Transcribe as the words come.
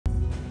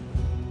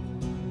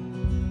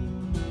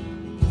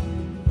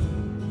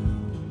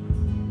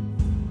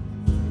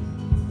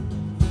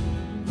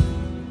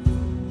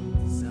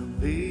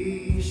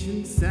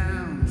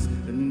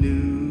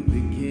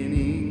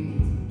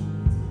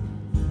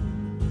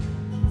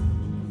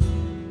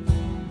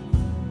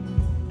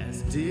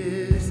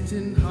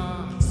distant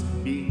hearts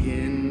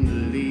begin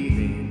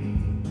believing.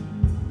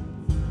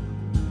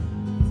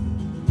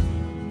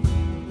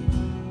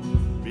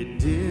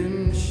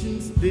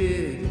 Redemption's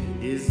bid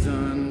is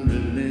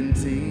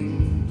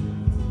unrelenting.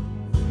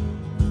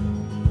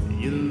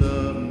 Your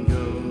love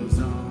goes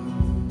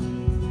on.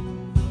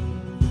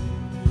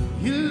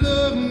 Your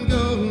love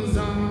goes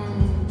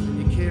on.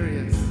 And you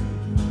carry us.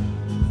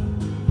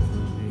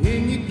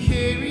 And you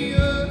carry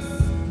us.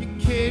 You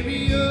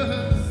carry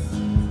us.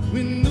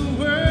 When the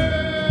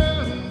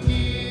world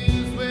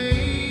gives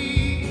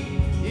way.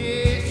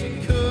 Yes, you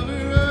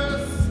cover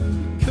us.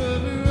 You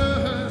cover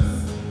us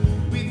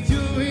with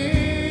your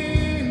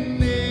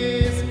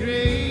endless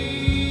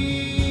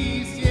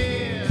grace.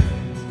 Yeah.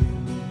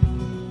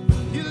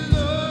 Your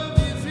love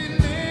is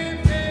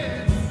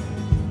relentless.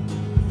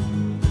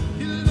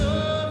 Your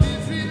love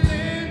is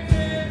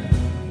relentless.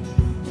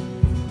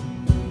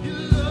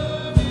 Your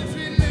love is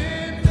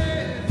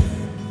relentless.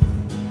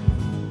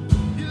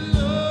 Your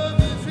love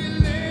is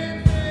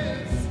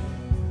relentless.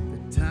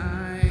 The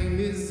time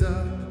is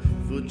up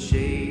for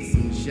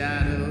chasing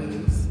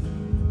shadows.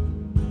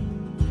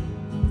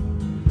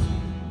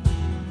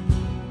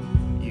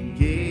 You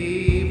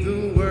gave the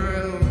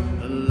world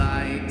a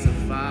light to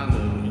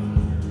follow.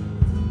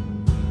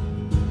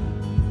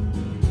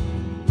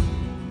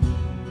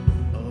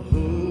 A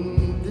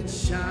hope that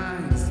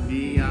shines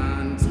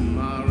beyond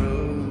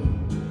tomorrow.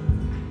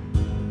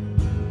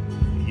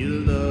 Your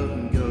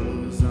love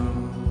goes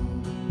on.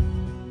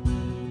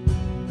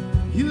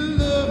 Your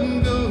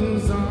love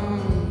goes on.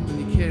 And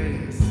you carry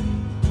us.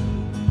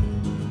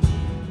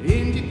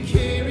 And you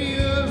carry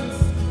us.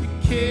 You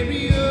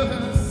carry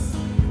us.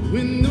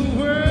 When the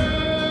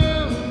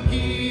world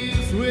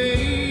gives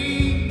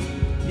way.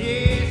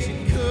 Yes, you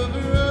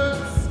cover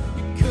us.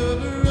 You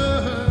cover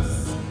us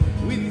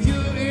with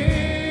your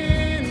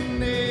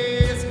endless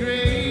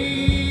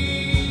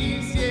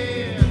grace.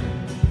 Yeah.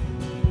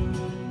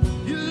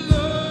 Your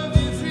love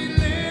is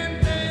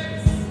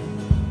relentless.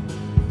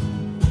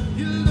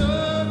 Your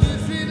love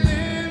is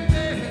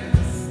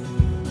relentless.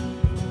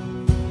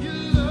 Your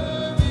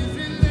love is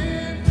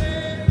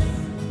relentless.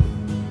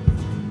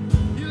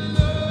 Your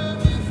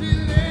love is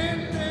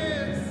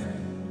relentless.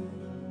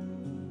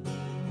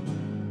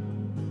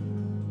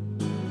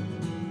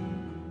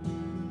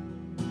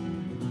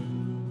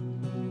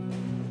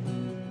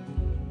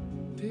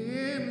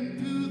 Tearing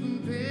through the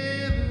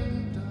veil of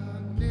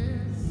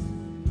darkness,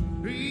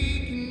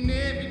 breaking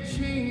every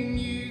chain,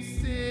 you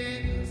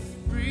set us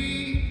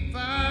free.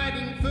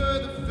 Fighting for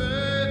the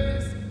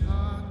furthest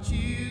part,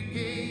 you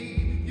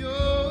gave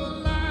your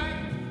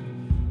life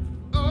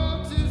for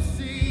all to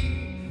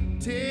see.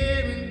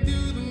 Tearing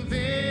through the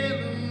veil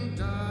of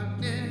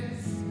darkness,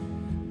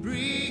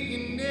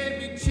 breaking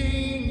every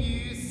chain,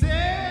 you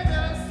set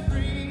us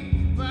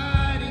free.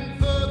 Fighting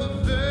for the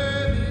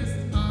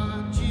furthest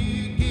part,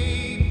 you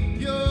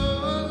gave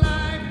your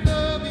life.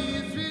 Love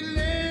is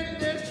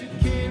relentless. You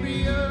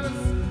carry us,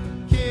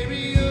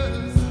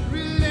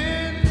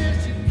 relentless.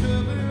 You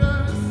cover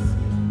us,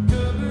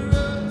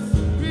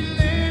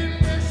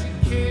 relentless. You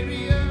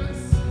carry us,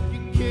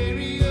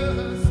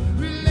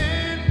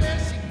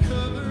 relentless. You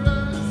cover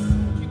us,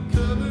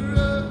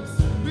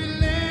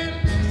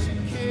 relentless. You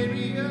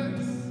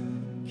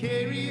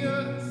carry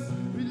us,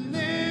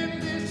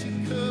 relentless. You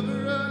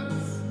cover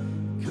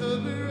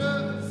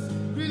us,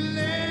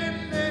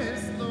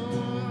 relentless,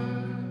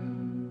 Lord.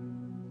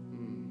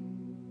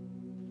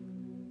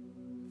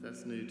 If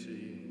that's new to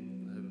you,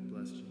 I hope it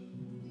blessed you.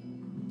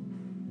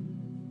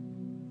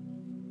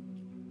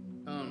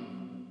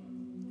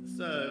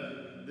 So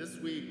this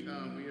week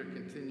we are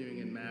continuing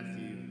in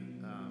Matthew,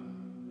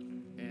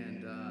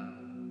 and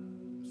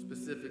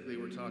specifically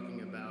we're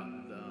talking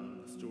about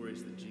the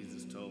stories that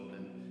Jesus told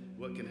and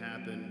what can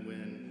happen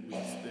when we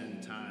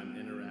spend time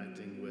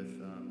interacting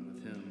with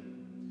Him.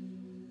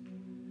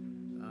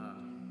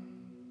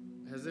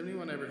 Has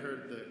anyone ever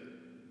heard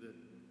the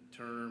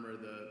term or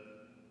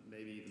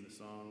maybe even the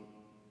song,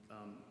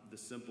 the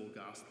simple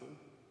gospel?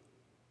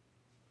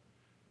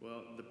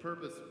 Well, the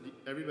purpose,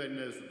 everybody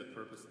knows what the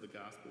purpose of the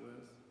gospel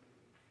is?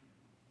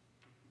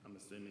 I'm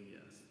assuming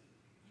yes.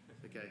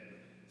 Okay,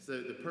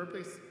 so the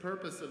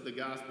purpose of the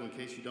gospel, in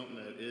case you don't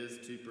know,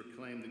 is to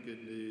proclaim the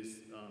good news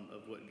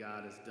of what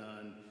God has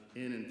done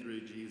in and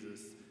through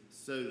Jesus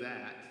so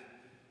that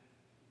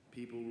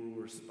people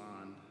will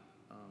respond.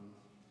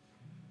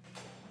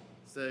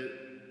 So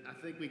I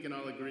think we can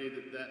all agree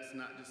that that's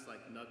not just like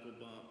knuckle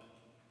bump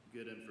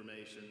good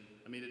information.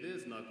 I mean, it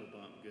is knuckle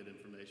bump good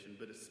information,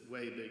 but it's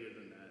way bigger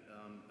than that.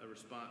 A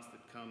response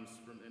that comes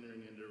from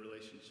entering into a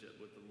relationship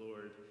with the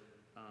Lord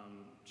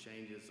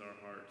changes our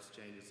hearts,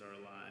 changes our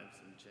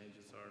lives, and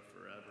changes our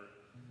forever.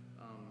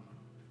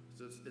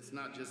 So it's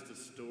not just a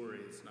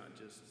story. It's not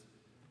just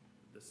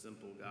the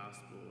simple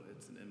gospel.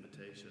 It's an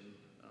invitation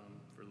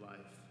for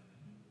life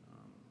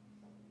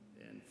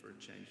and for a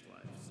changed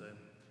life. So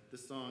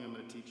this song I'm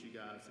going to teach you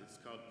guys, it's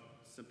called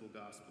Simple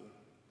Gospel.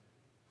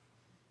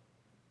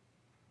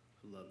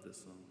 I love this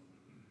song.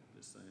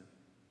 Just saying.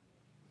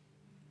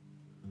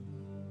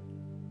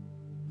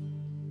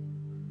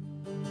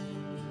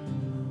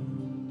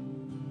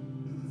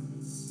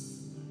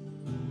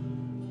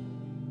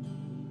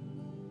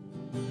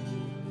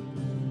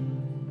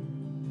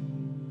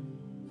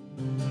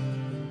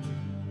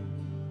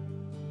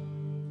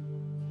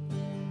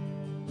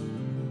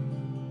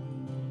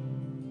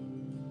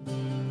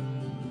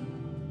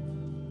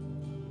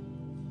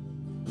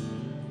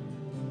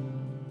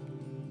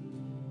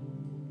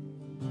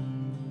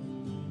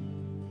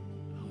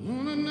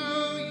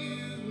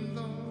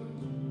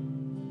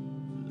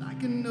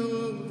 like I know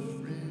a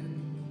friend.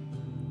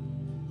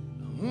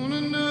 I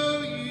wanna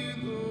know you,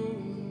 Lord.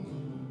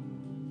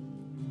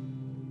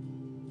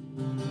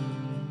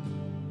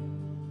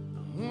 I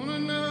wanna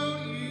know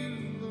you,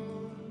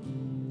 Lord,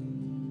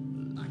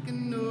 like I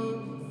know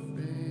a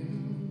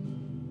friend.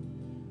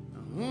 I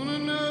wanna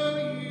know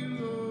you,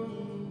 Lord.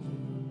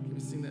 Can we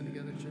sing that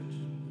together, church?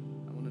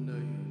 I wanna know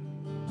you.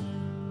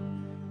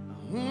 I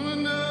wanna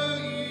know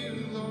you,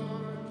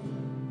 Lord,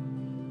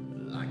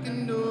 like I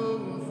know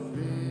a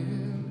friend.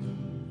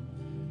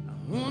 I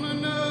wanna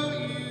know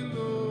you,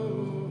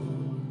 Lord.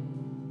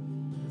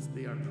 Let's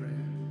be our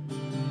prayer.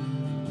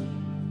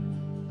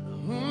 I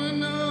wanna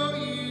know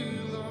you,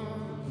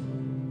 Lord,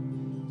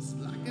 just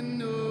like I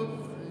know a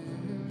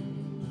friend.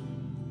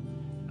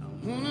 I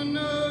wanna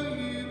know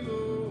you,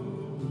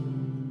 Lord.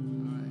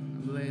 All right,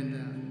 I'm laying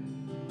down.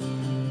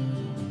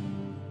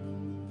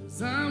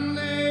 'Cause I'm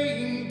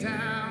laying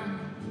down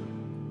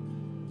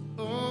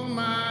all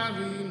my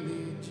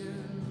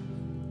religion,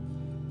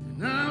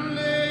 and I'm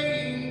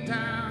laying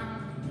down.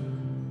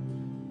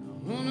 I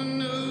wanna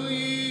know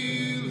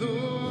you,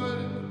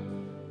 Lord.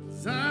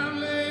 'Cause I'm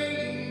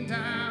laying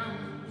down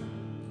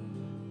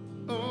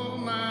all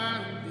my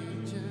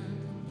religion.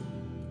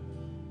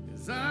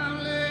 'Cause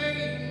I'm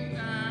laying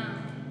down.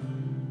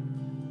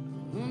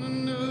 I wanna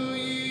know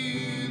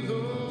you,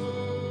 Lord.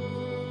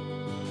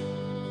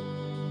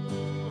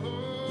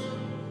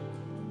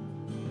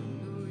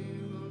 Know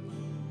you, Lord.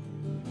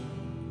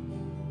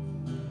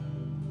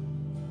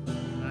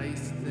 I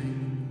used to think,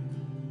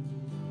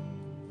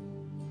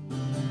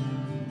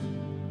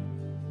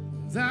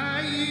 'cause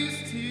I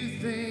used to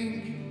think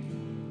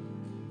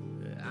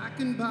that I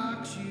can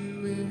box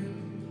you in,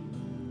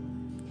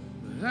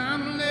 but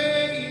I'm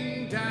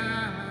laying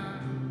down.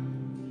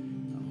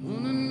 I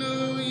wanna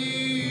know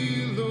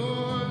you,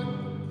 Lord.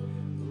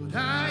 Lord,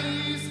 I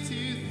used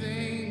to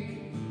think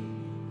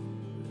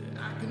that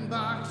I can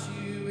box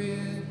you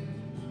in,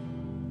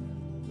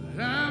 but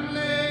I'm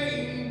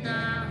laying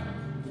down.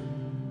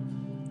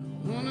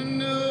 I wanna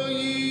know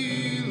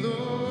you,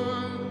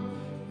 Lord,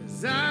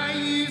 'cause I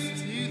used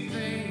to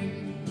think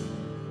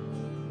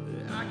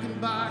that I can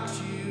box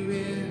you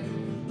in,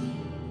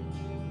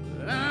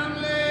 but I'm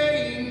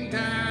laying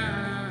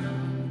down.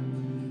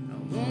 I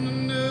wanna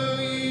know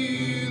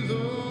you,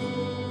 Lord.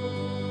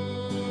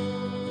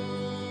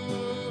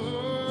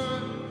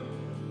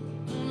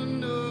 I wanna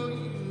know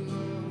you,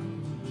 Lord.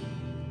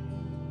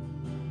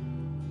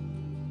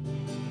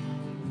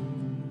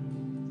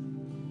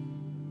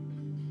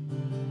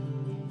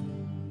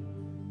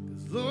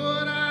 'Cause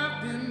Lord, I've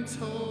been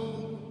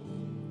told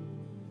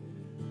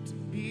to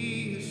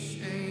be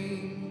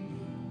ashamed.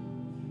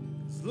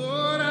 'Cause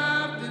Lord,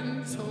 I've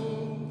been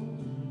told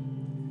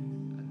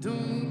I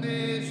don't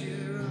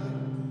measure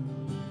up.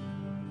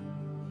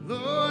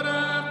 Lord,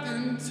 I've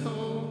been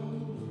told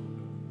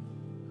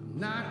I'm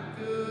not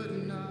good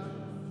enough,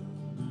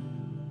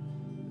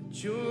 but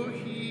you're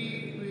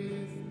here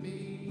with me.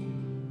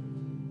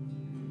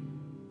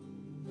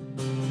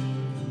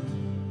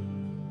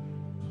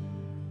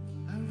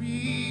 I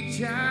reach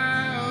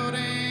out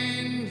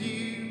and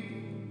you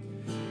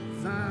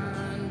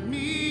find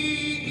me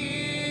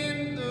in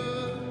the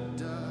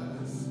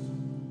dust.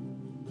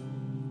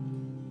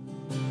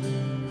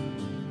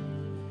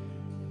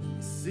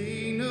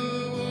 See no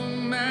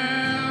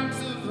amount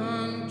of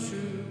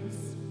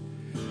untruth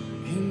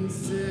can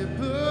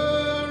separate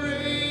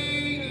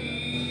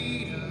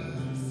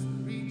us.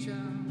 Reach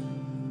out.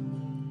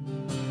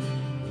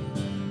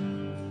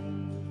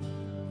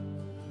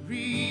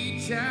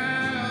 Reach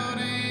out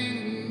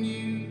and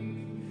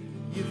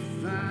you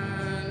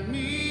find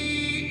me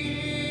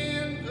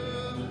in the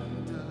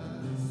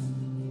dust.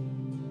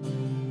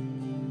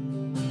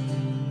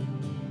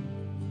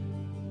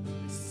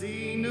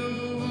 See no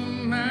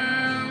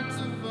amount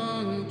of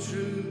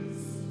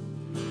untruth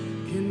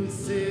can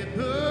separate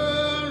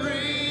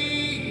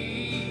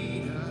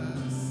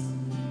us.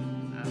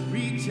 I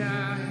reach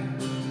out,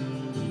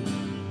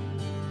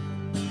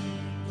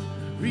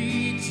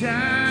 reach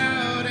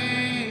out,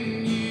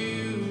 and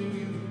you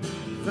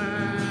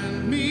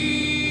find me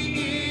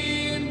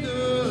in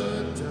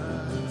the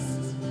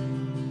dust.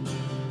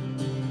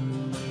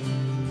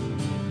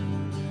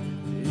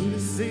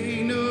 And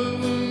say no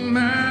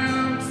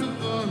amount of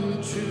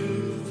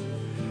untruth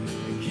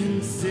can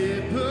separate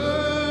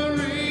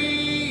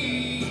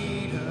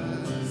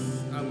us.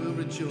 I will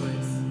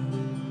rejoice,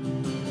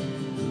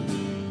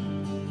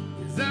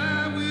 'cause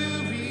I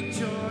will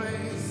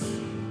rejoice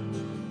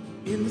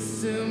in the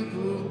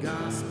simple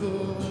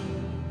gospel.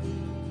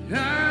 I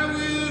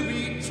will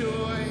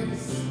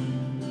rejoice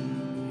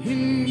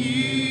in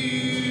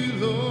you,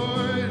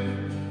 Lord,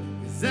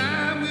 'cause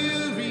I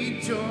will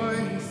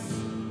rejoice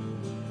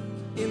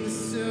in the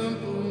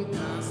simple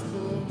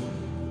gospel.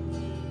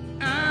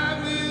 I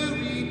will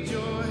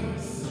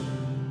rejoice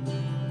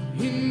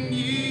in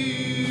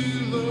you,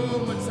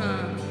 Lord. One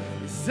time,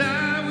 'cause I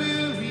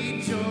will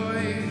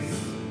rejoice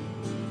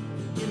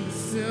in the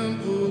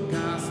simple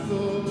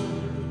gospel.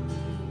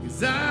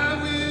 'Cause I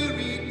will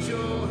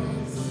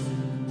rejoice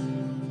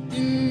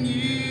in you.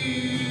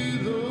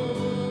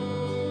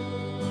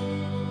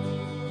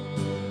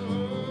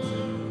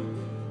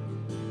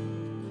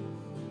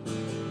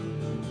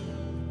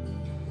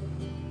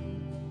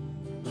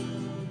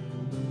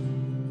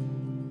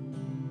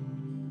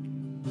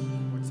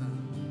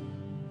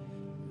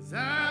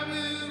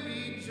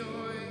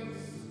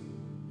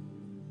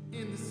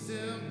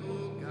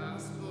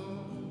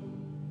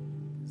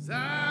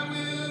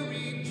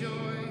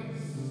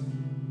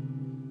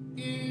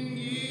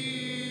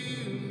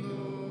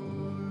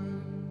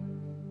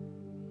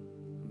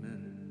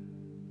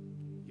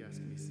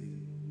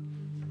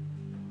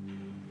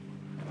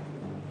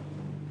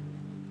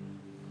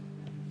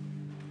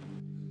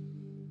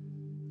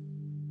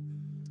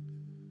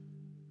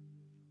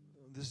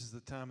 This is the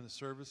time of the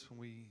service when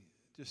we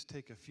just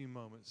take a few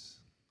moments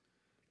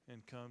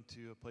and come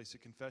to a place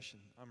of confession.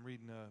 I'm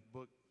reading a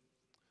book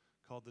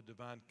called The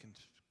Divine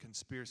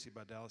Conspiracy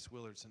by Dallas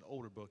Willard. It's an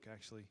older book,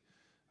 actually.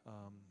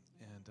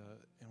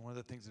 And one of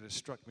the things that has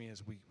struck me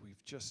is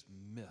we've just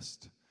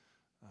missed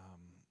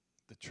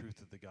the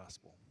truth of the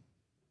gospel.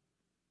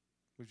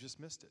 We've just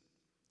missed it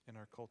in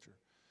our culture.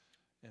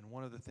 And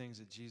one of the things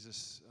that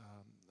Jesus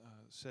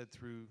said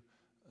through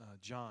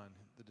John,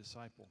 the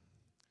disciple,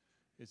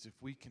 is if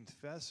we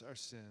confess our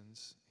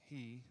sins,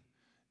 he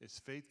is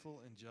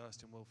faithful and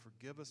just and will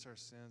forgive us our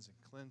sins and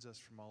cleanse us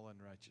from all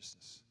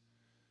unrighteousness.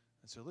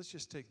 And so let's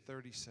just take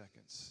 30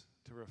 seconds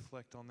to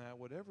reflect on that.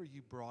 Whatever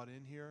you brought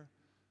in here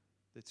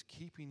that's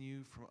keeping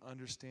you from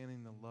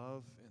understanding the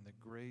love and the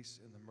grace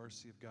and the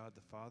mercy of God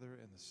the Father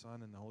and the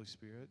Son and the Holy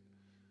Spirit,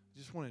 I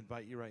just want to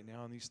invite you right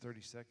now in these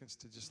 30 seconds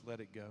to just let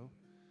it go.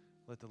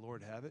 Let the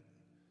Lord have it,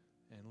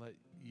 and let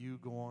you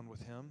go on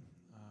with him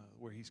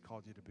where he's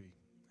called you to be,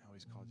 how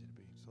he's called you to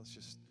be. So let's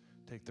just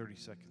take 30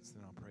 seconds,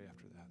 then I'll pray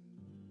after that.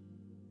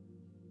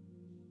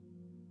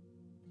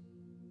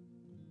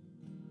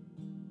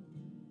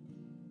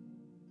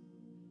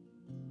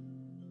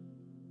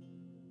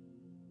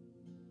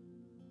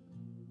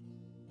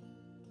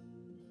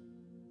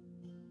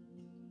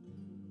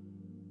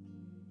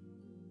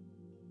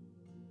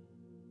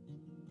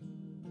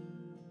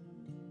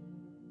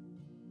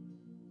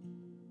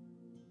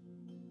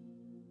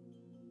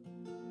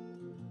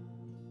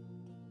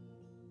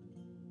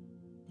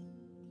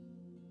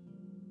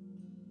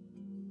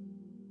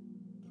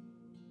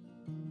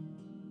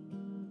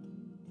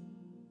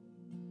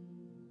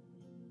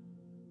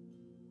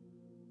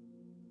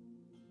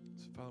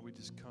 Father, we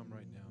just come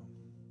right now.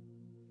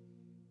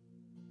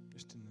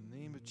 Just in the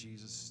name of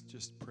Jesus,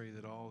 just pray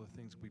that all the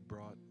things we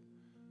brought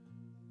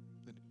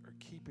that are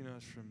keeping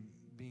us from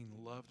being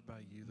loved by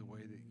you the way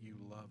that you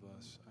love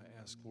us,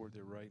 I ask, Lord,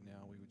 that right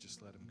now we would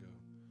just let them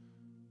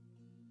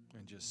go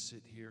and just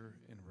sit here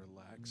and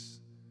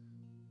relax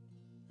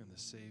in the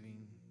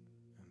saving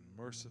and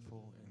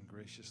merciful and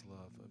gracious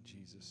love of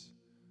Jesus.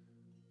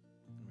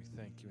 And we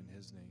thank you in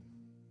his name.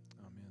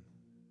 Amen.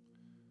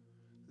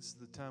 This is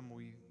the time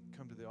we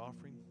come to the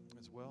offering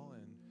as well,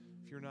 and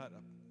if you're not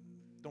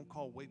don't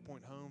call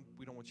Waypoint home.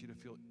 We don't want you to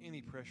feel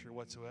any pressure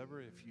whatsoever.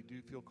 If you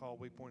do feel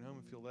called Waypoint home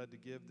and feel led to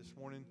give this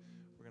morning,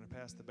 we're going to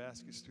pass the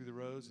baskets through the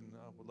rows, and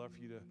I would love for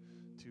you to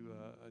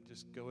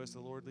just go as the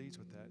Lord leads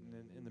with that. And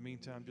then in the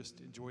meantime, just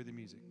enjoy the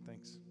music.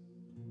 Thanks.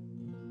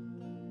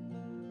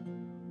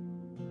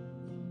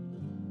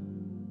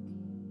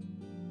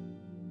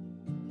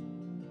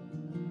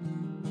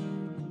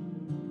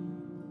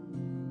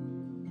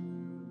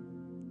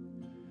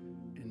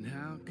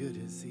 Good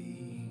is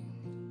he,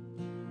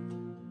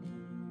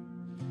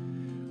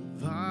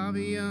 far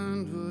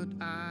beyond what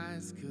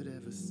eyes could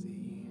ever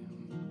see.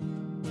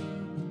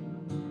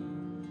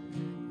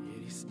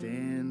 Yet he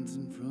stands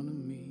in front of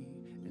me,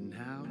 and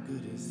how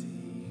good is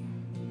he?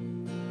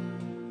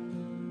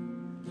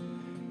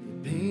 He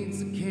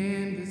paints a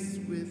canvas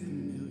with a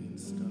million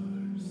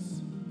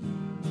stars,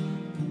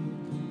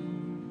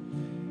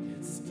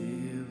 yet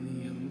still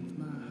he holds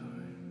my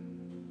heart.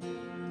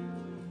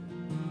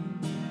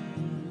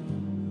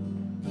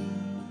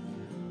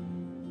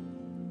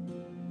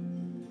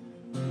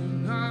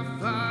 Our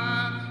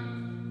Father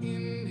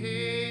in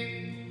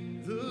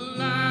heaven, the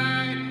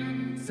light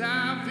and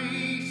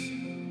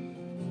salvation.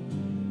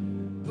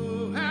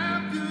 Oh,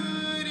 how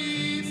good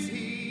is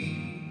he!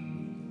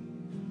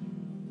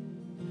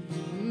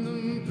 In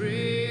the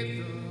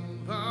breath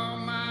of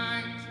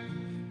Almighty,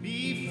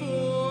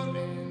 before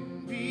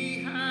and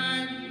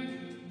behind.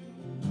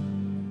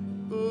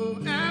 Oh,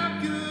 how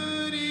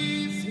good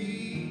is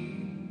he!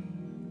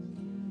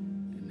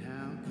 And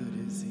how good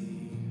is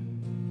he?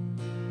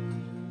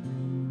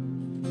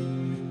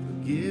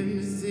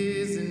 Forgiveness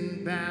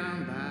isn't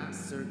bound by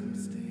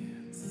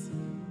circumstance.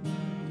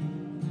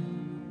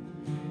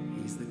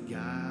 He's the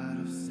God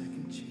of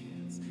second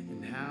chance,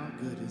 and how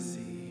good is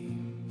he?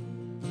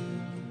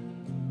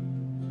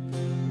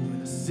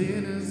 When a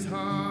sinner's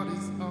heart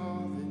is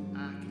all that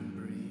I can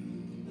bring,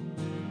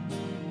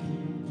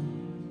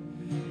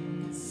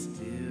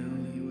 still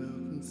he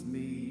welcomes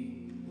me.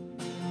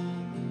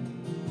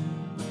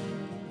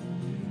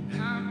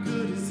 How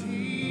good is he?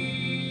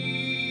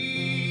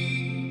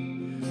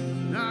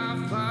 Our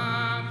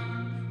Father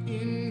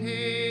in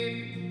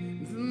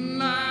heaven, the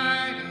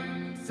light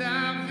of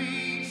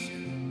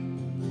salvation.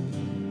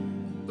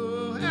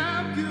 Oh,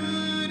 how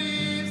good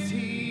is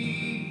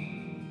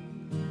he?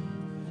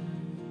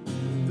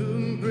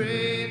 The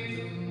breath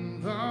of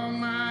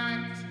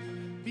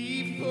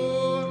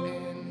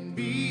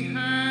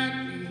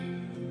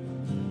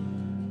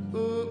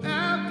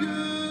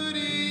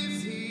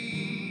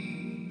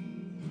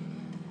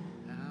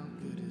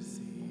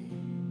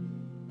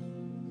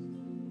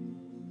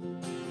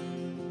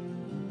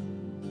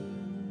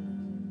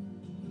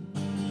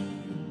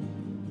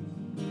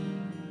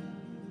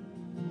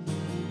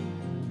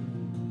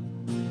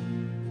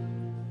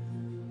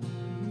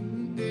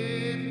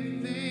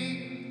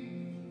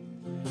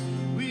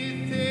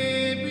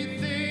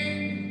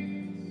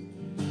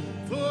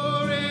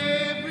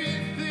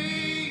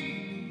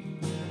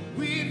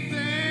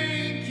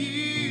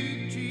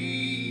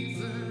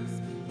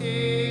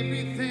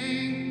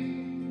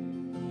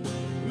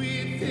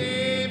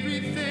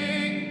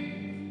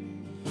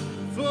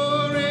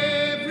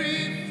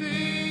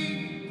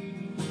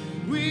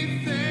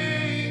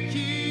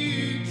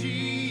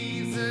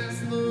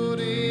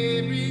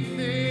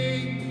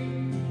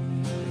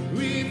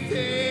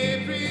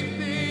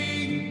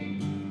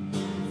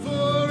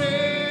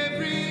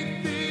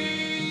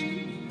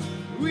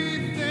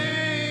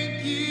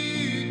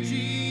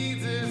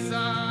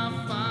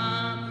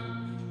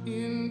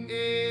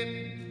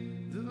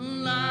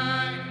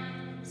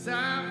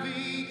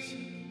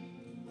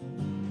salvation.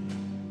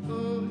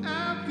 Oh,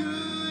 how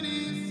good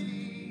is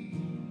He?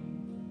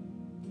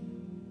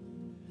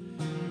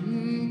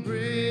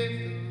 Breath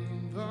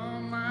of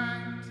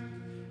Almighty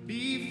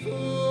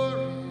before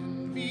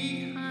and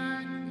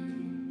behind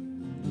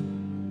me.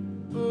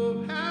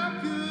 Oh, how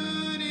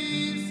good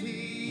is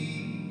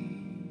He?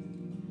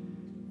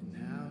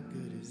 And how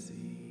good is He?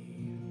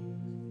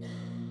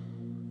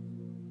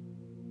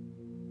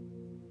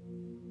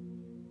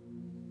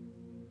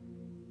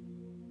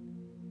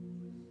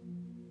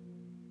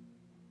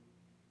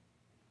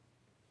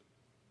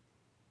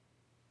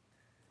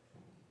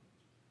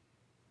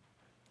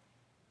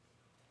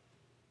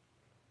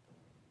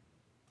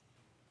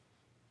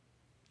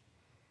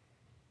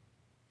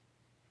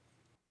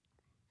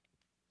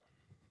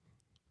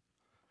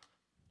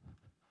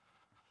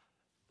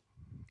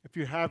 If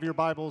you have your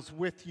Bibles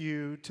with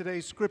you,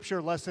 today's scripture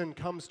lesson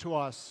comes to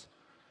us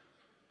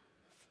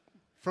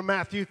from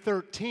Matthew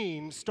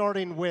 13,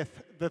 starting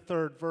with the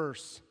 3rd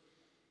verse.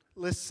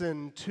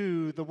 Listen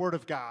to the word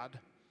of God.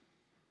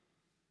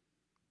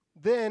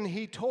 Then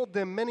he told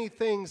them many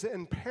things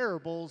in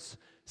parables,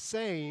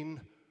 saying,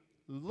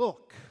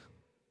 "Look,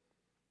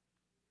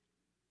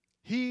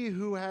 he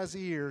who has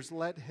ears,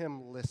 let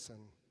him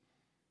listen."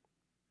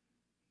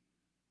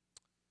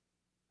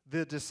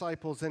 The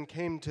disciples then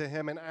came to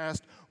him and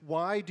asked,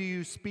 "Why do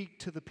you speak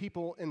to the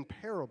people in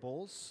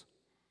parables?"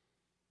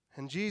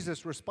 And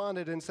Jesus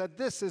responded and said,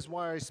 "This is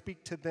why I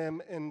speak to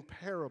them in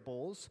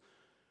parables.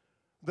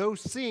 Though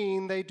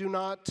seeing, they do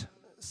not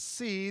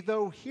see.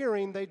 Though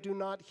hearing, they do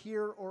not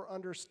hear or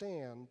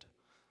understand.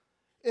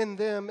 In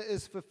them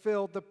is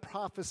fulfilled the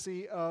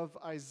prophecy of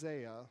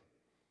Isaiah.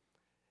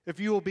 If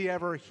you will be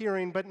ever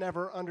hearing but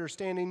never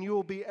understanding, you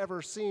will be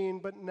ever seeing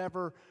but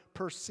never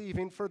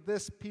perceiving, for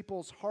this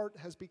people's heart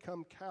has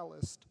become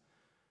calloused.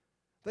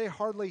 They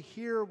hardly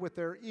hear with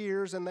their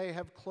ears, and they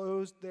have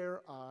closed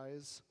their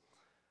eyes.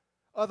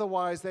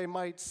 Otherwise they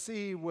might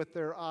see with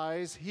their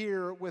eyes,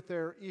 hear with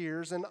their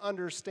ears, and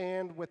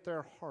understand with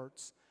their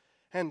hearts,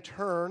 and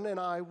turn, and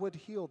I would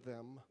heal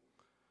them.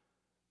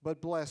 But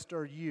blessed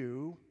are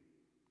you,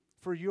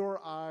 for your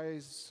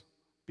eyes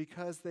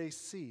because they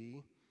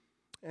see,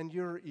 and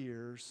your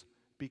ears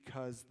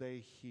because they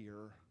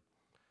hear."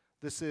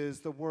 This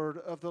is the word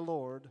of the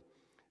Lord.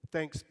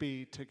 Thanks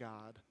be to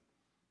God.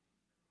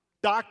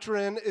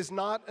 Doctrine is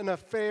not an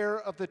affair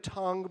of the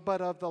tongue,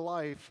 but of the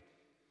life,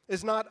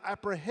 is not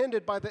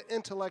apprehended by the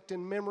intellect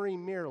and memory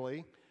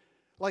merely,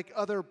 like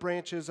other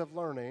branches of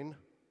learning,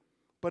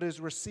 but is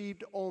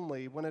received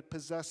only when it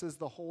possesses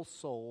the whole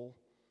soul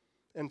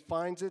and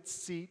finds its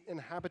seat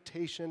and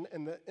habitation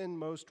in the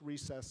inmost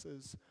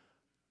recesses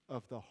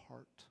of the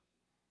heart.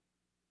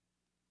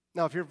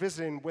 Now, if you're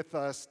visiting with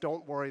us,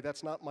 don't worry,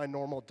 that's not my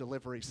normal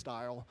delivery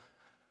style.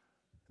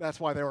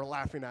 That's why they were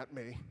laughing at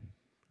me.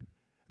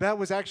 That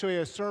was actually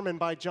a sermon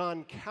by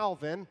John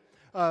Calvin,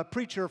 a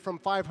preacher from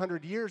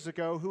 500 years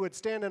ago who would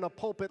stand in a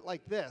pulpit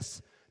like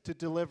this to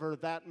deliver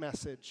that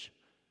message.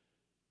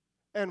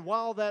 And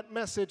while that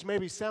message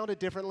maybe sounded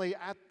differently,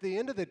 at the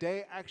end of the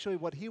day, actually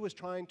what he was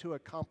trying to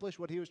accomplish,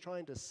 what he was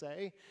trying to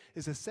say,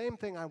 is the same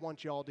thing I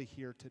want you all to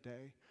hear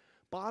today.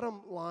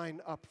 Bottom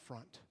line up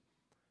front.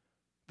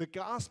 The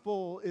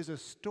gospel is a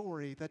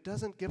story that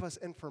doesn't give us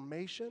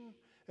information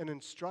and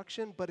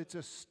instruction, but it's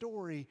a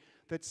story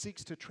that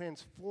seeks to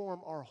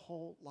transform our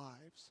whole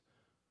lives.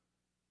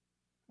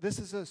 This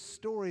is a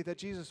story that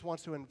Jesus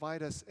wants to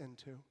invite us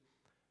into.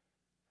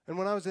 And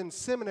when I was in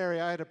seminary,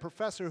 I had a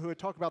professor who would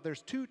talk about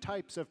there's two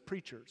types of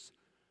preachers,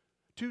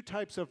 two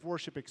types of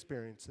worship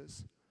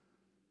experiences.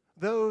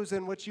 Those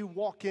in which you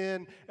walk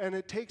in and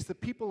it takes the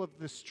people of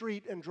the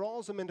street and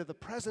draws them into the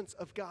presence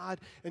of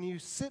God, and you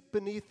sit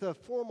beneath the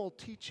formal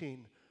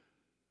teaching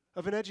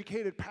of an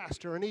educated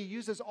pastor, and he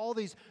uses all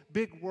these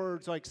big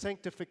words like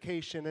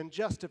sanctification and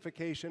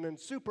justification and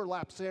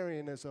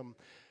superlapsarianism.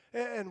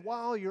 And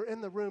while you're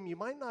in the room, you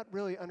might not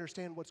really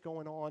understand what's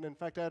going on. In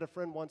fact, I had a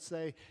friend once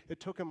say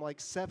it took him like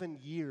 7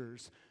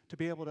 years to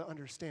be able to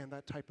understand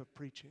that type of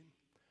preaching.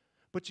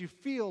 But you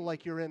feel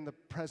like you're in the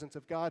presence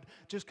of God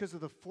just because of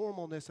the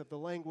formalness of the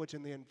language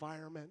and the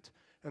environment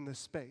and the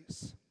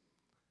space.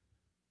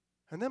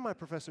 And then my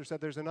professor said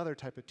there's another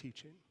type of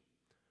teaching.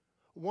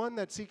 One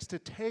that seeks to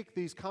take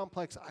these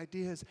complex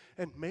ideas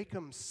and make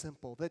them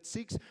simple, that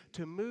seeks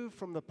to move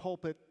from the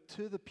pulpit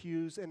to the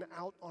pews and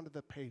out onto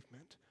the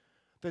pavement,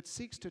 that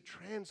seeks to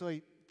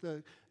translate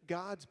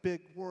God's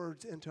big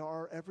words into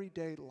our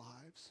everyday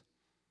lives.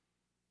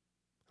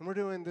 And we're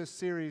doing this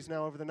series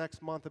now over the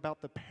next month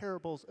about the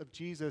parables of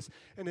Jesus,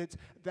 and it's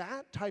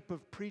that type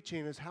of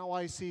preaching is how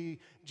I see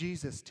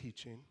Jesus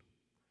teaching.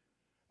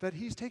 That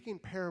he's taking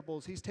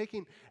parables, he's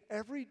taking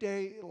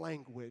everyday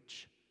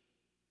language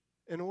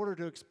in order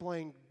to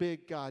explain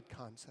big God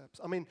concepts.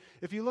 I mean,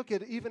 if you look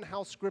at even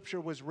how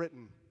Scripture was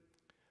written,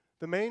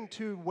 the main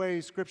two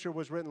ways Scripture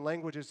was written,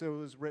 languages it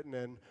was written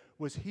in,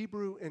 was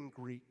Hebrew and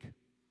Greek.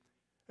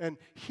 And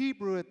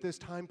Hebrew at this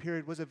time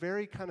period was a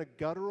very kind of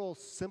guttural,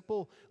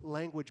 simple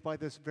language by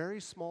this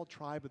very small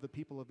tribe of the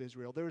people of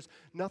Israel. There was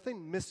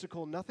nothing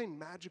mystical, nothing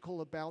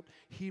magical about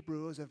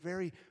Hebrew. It was a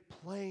very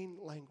plain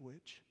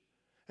language.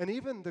 And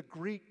even the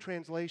Greek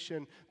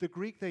translation, the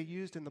Greek they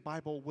used in the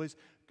Bible was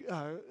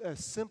a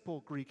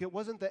simple Greek. It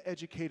wasn't the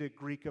educated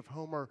Greek of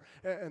Homer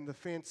and the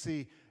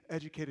fancy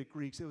educated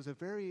Greeks. It was a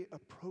very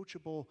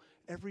approachable,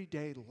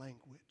 everyday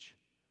language.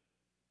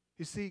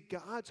 You see,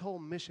 God's whole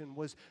mission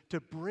was to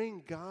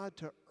bring God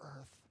to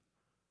earth,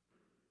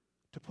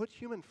 to put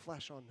human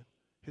flesh on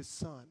his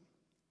Son,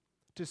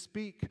 to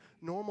speak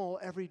normal,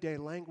 everyday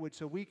language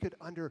so we could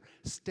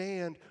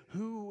understand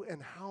who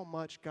and how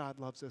much God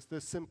loves us, the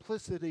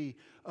simplicity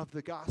of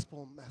the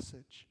gospel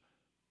message.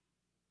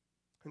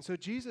 And so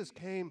Jesus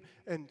came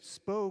and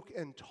spoke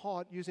and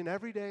taught using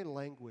everyday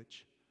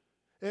language.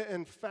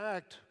 In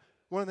fact,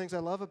 one of the things I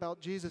love about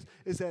Jesus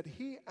is that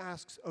he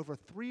asks over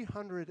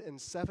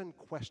 307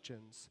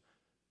 questions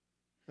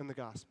in the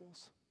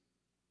Gospels.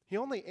 He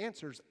only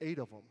answers 8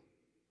 of them.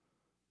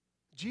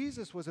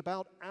 Jesus was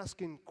about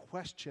asking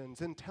questions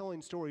and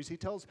telling stories. He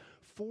tells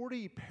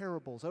 40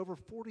 parables, over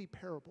 40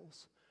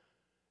 parables,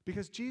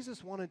 because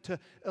Jesus wanted to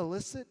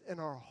elicit in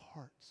our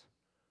hearts,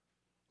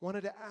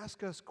 wanted to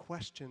ask us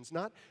questions,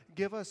 not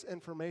give us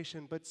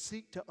information, but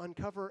seek to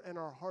uncover in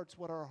our hearts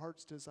what our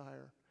hearts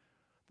desire.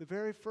 The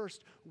very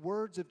first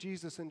words of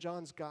Jesus in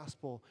John's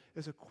gospel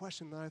is a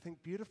question that I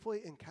think beautifully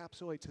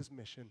encapsulates his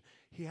mission.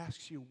 He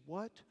asks you,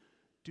 what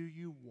do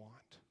you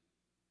want?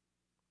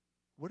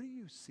 What are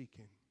you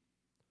seeking?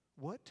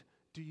 What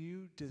do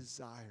you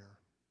desire?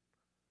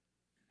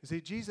 You see,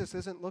 Jesus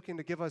isn't looking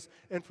to give us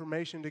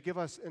information, to give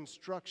us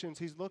instructions.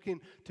 He's looking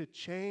to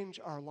change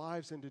our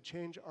lives and to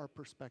change our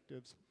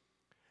perspectives.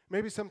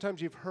 Maybe sometimes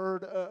you've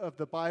heard of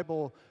the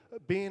Bible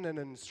being an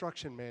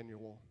instruction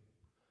manual.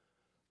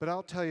 But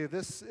I'll tell you,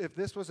 if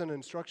this was an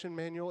instruction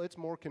manual, it's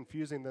more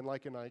confusing than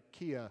like an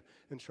IKEA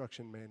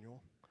instruction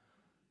manual.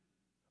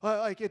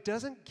 Like, it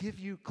doesn't give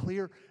you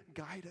clear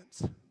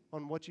guidance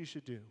on what you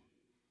should do.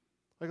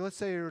 Like, let's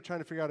say you're trying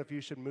to figure out if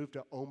you should move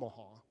to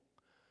Omaha.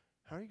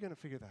 How are you going to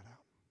figure that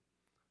out?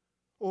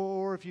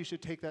 Or if you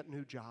should take that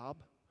new job.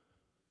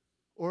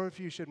 Or if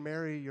you should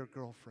marry your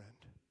girlfriend.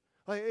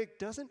 Like, it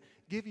doesn't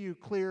give you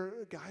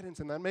clear guidance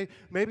in that.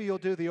 Maybe you'll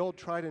do the old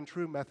tried and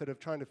true method of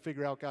trying to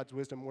figure out God's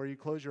wisdom, where you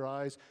close your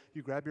eyes,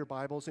 you grab your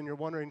Bibles, and you're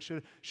wondering,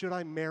 should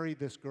I marry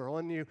this girl?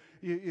 And you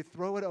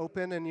throw it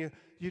open, and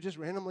you just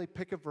randomly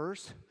pick a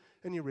verse,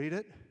 and you read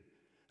it.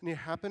 And you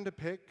happen to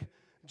pick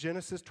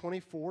Genesis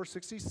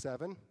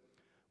 24:67,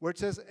 where it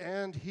says,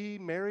 and he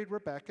married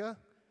Rebekah,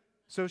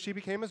 so she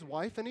became his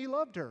wife, and he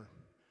loved her.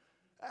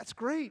 That's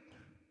great.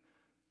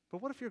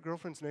 But what if your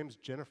girlfriend's name's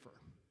Jennifer?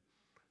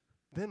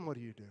 Then what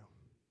do you do?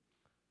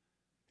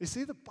 You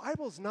see, the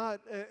Bible's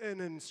not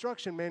an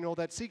instruction manual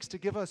that seeks to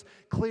give us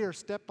clear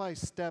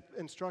step-by-step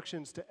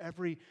instructions to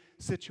every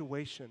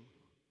situation.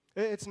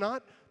 It's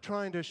not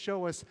trying to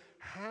show us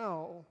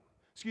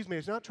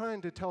it's not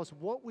trying to tell us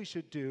what we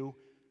should do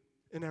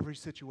in every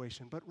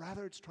situation, but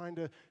rather it's trying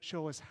to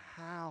show us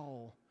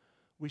how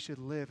we should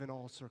live in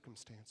all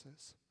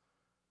circumstances.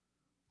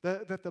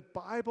 That the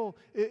Bible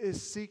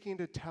is seeking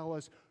to tell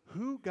us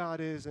who God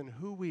is and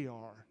who we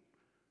are.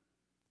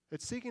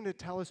 It's seeking to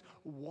tell us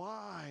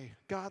why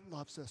God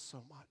loves us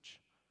so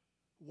much,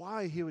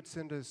 why he would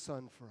send his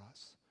Son for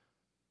us.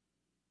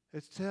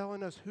 It's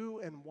telling us who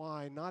and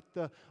why, not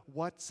the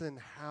whats and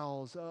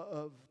hows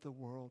of the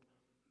world.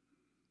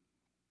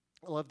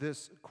 I love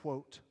this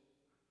quote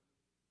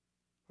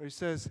where he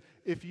says,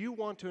 if you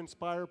want to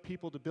inspire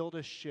people to build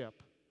a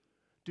ship,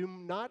 do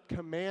not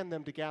command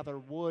them to gather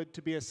wood,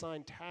 to be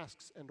assigned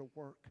tasks and to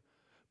work,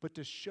 but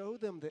to show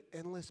them the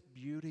endless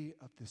beauty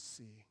of the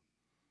sea.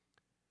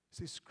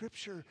 See,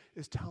 Scripture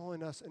is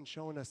telling us and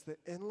showing us the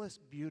endless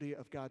beauty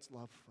of God's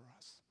love for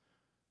us.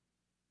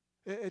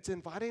 It's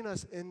inviting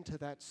us into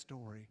that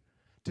story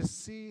to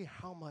see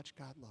how much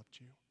God loved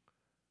you.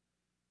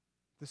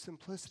 The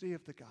simplicity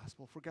of the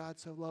gospel. For God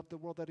so loved the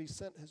world that he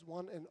sent his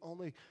one and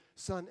only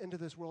Son into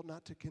this world,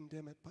 not to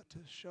condemn it, but to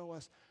show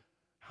us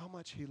how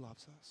much he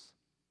loves us.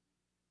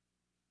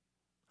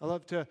 I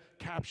love to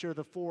capture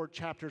the 4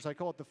 chapters. I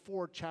call it the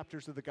 4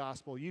 chapters of the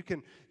gospel. You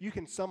can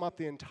sum up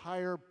the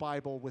entire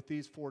Bible with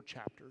these 4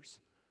 chapters.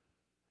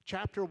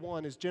 Chapter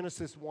 1 is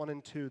Genesis 1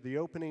 and 2, the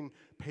opening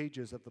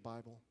pages of the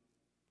Bible.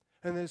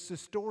 And it's a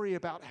story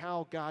about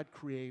how God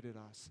created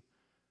us,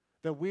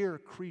 that we're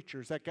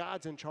creatures, that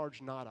God's in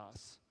charge, not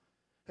us.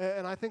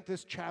 And I think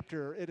this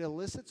chapter, it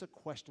elicits a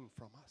question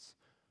from us.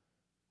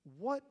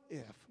 What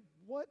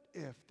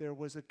if there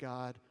was a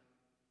God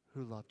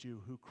who loved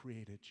you, who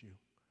created you,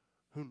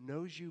 who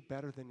knows you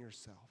better than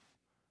yourself?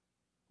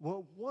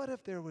 Well, what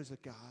if there was a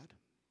God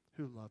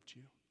who loved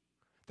you?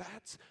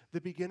 That's the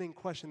beginning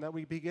question that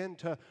we begin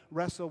to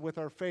wrestle with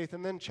our faith.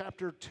 And then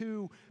chapter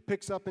 2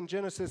 picks up in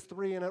Genesis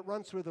 3, and it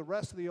runs through the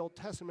rest of the Old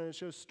Testament. It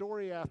shows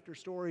story after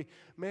story,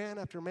 man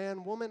after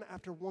man, woman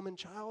after woman,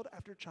 child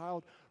after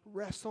child,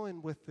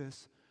 wrestling with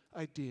this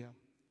idea,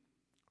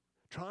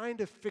 trying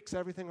to fix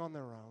everything on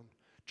their own,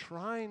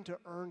 trying to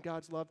earn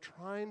God's love,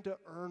 trying to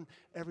earn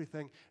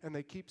everything, and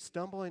they keep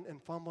stumbling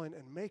and fumbling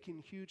and making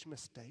huge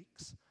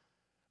mistakes.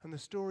 And the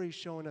story is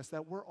showing us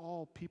that we're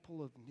all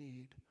people of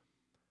need,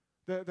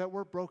 that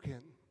we're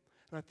broken.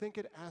 And I think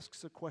it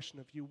asks a question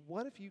of you: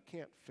 what if you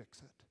can't fix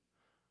it?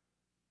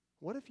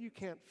 What if you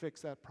can't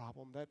fix that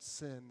problem, that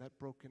sin, that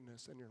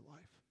brokenness in your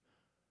life?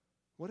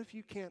 What if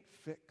you can't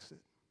fix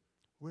it?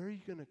 Where are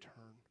you going to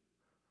turn?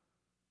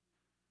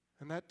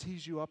 And that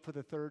tees you up for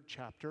the third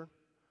chapter.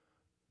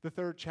 The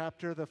third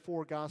chapter, the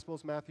four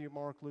Gospels, Matthew,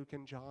 Mark, Luke,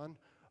 and John,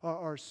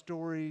 are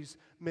stories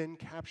men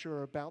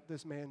capture about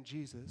this man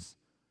Jesus,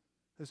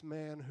 this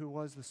man who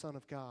was the Son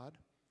of God,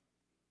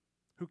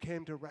 who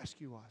came to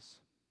rescue us,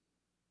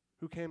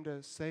 who came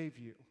to save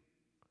you,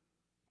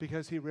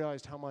 because he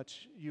realized how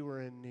much you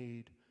were in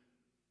need.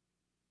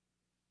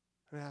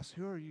 And asked,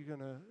 who are you going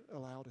to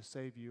allow to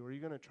save you? Are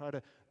you going to try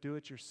to do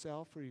it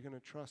yourself, or are you going to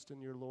trust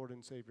in your Lord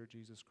and Savior,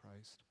 Jesus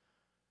Christ?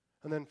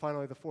 And then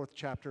finally, the fourth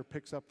chapter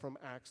picks up from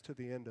Acts to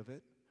the end of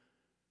it,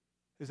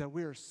 is that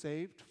we are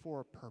saved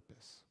for a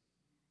purpose.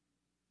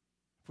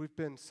 If we've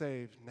been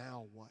saved,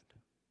 now what?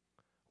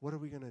 What are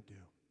we going to do?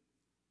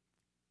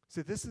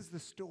 See, this is the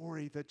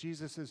story that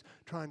Jesus is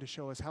trying to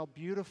show us, how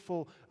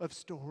beautiful of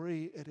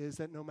story it is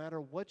that no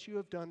matter what you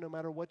have done, no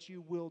matter what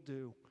you will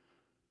do,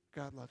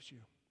 God loves you.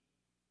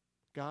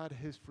 God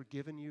has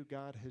forgiven you.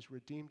 God has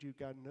redeemed you.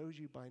 God knows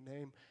you by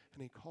name,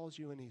 and he calls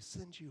you and he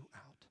sends you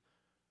out.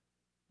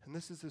 And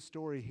this is the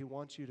story he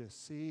wants you to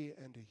see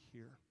and to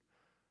hear.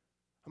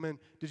 I mean,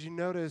 did you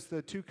notice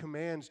the two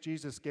commands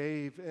Jesus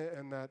gave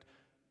in that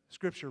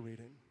scripture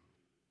reading?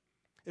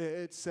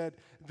 It said,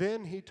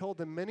 then he told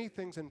them many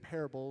things in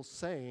parables,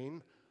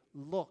 saying,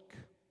 look.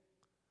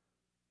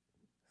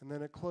 And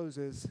then it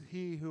closes,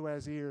 he who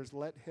has ears,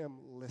 let him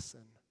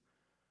listen.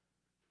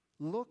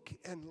 Look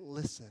and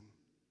listen.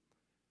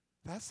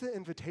 That's the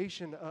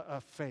invitation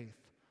of faith,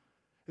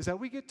 is that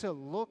we get to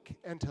look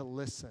and to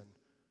listen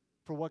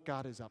for what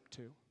God is up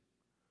to.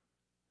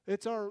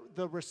 It's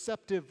the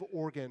receptive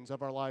organs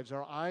of our lives,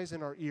 our eyes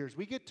and our ears.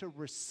 We get to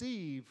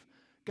receive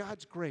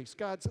God's grace,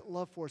 God's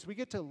love for us. We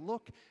get to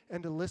look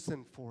and to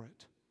listen for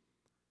it.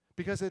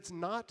 Because it's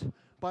not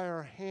by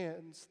our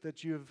hands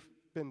that you've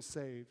been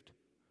saved,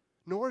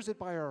 nor is it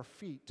by our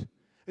feet.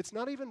 It's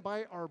not even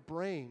by our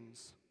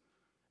brains.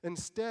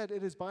 Instead,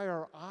 it is by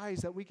our eyes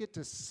that we get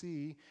to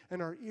see,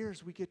 and our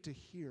ears we get to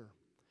hear.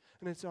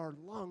 And it's our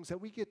lungs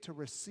that we get to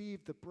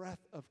receive the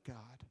breath of God.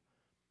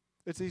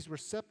 It's these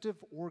receptive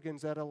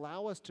organs that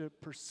allow us to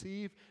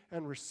perceive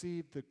and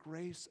receive the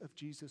grace of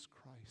Jesus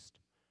Christ.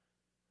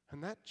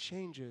 And that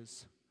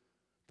changes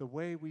the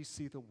way we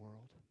see the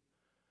world.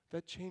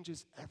 That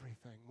changes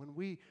everything when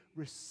we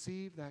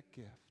receive that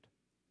gift.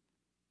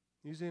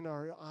 Using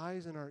our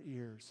eyes and our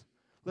ears,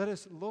 let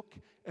us look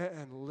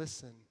and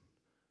listen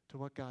to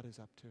what God is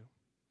up to.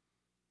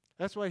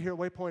 That's why here at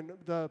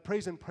Waypoint, the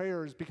praise and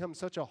prayer has become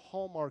such a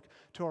hallmark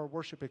to our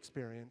worship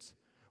experience.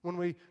 When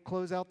we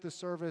close out the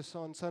service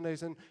on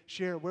Sundays and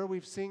share where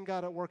we've seen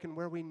God at work and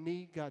where we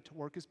need God to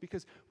work, is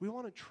because we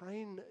want to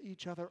train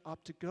each other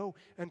up to go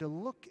and to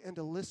look and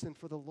to listen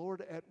for the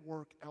Lord at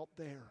work out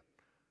there.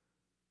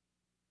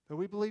 That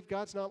we believe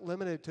God's not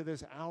limited to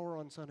this hour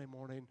on Sunday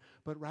morning,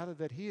 but rather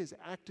that he is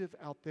active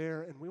out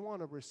there, and we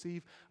want to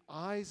receive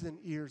eyes and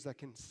ears that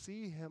can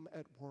see him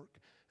at work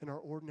in our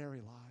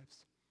ordinary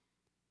lives.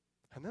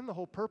 And then the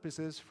whole purpose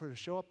is to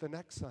show up the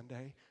next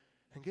Sunday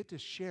and get to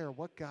share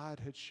what God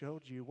had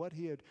showed you, what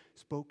he had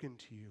spoken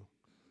to you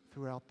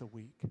throughout the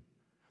week.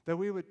 That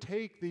we would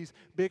take these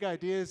big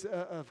ideas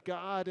of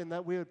God and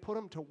that we would put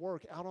them to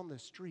work out on the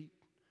street,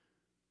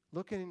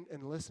 looking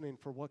and listening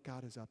for what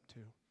God is up to.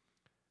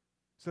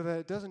 So that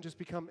it doesn't just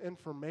become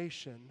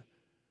information,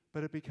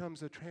 but it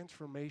becomes a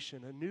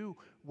transformation, a new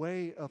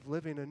way of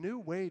living, a new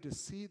way to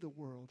see the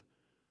world.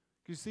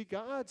 You see,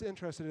 God's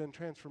interested in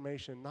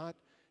transformation, not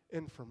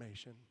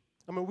information.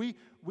 I mean,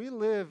 we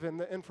live in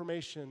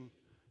the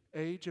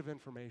age of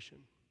information.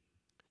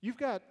 You've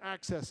got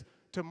access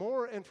to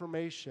more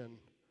information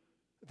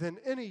than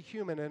any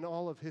human in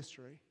all of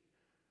history.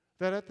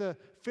 That at the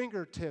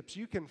fingertips,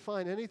 you can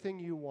find anything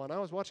you want. I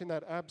was watching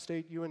that App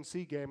State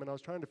UNC game, and I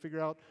was trying to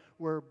figure out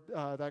where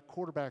that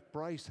quarterback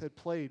Bryce had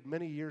played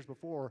many years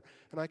before,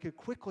 and I could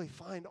quickly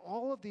find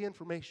all of the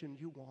information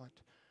you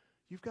want.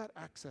 You've got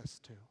access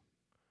to.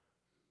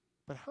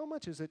 But how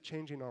much is it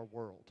changing our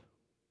world?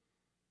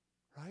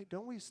 Right?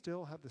 Don't we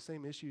still have the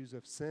same issues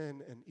of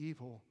sin and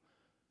evil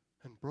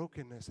and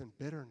brokenness and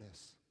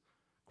bitterness?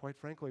 Quite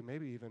frankly,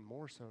 maybe even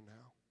more so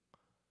now.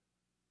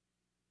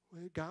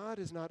 God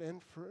is not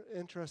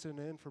interested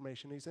in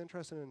information. He's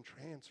interested in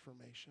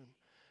transformation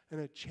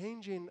and a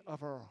changing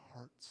of our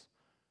hearts,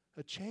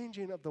 a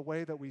changing of the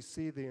way that we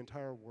see the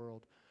entire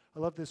world. I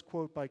love this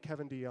quote by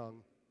Kevin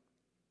DeYoung.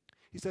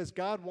 He says,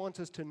 God wants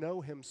us to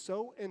know him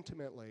so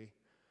intimately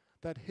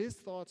that his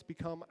thoughts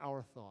become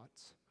our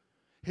thoughts,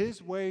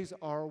 his ways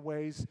our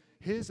ways,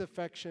 his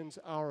affections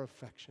our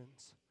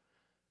affections.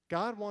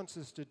 God wants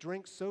us to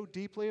drink so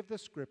deeply of the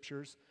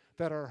scriptures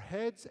that our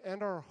heads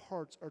and our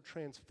hearts are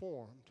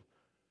transformed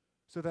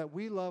so that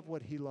we love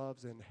what he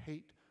loves and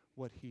hate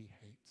what he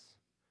hates.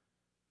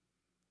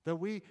 That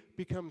we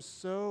become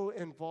so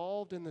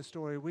involved in the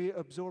story, we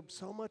absorb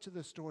so much of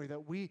the story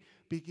that we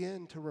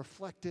begin to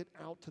reflect it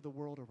out to the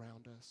world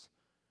around us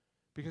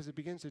because it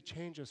begins to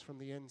change us from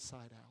the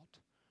inside out.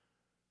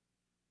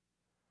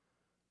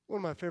 One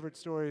of my favorite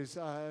stories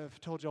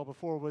I've told y'all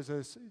before was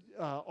this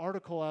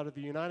article out of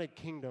the United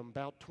Kingdom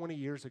about 20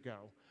 years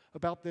ago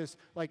about this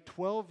like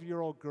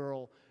 12-year-old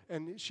girl,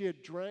 and she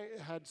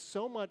had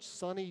so much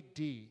Sunny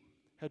D,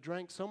 had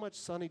drank so much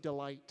Sunny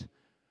Delight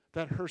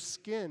that her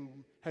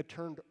skin had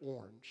turned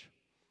orange.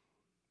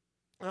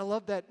 And I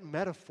love that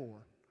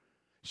metaphor.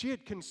 She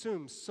had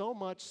consumed so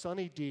much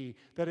Sunny D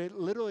that it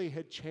literally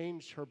had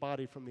changed her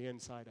body from the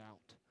inside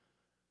out.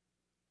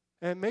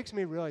 And it makes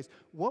me realize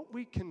what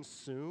we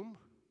consume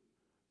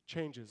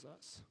changes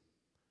us.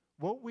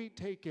 What we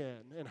take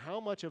in and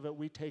how much of it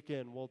we take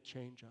in will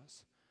change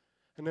us.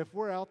 And if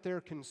we're out there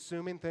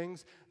consuming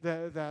things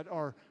that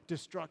are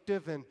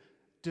destructive and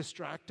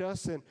distract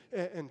us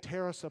and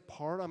tear us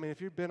apart. I mean,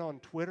 if you've been on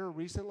Twitter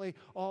recently,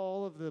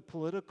 all of the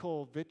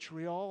political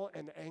vitriol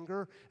and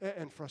anger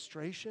and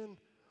frustration,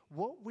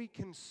 what we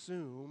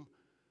consume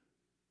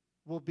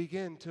will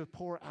begin to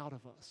pour out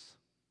of us,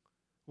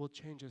 will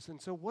change us.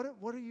 And so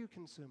what are you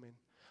consuming?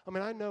 I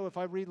mean, I know if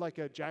I read like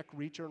a Jack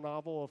Reacher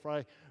novel, if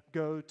I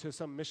go to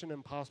some Mission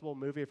Impossible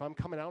movie, if I'm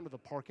coming out into the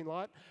parking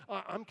lot,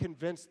 I'm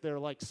convinced there are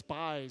like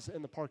spies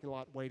in the parking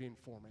lot waiting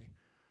for me.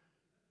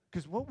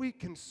 Because what we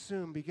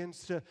consume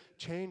begins to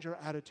change our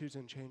attitudes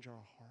and change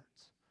our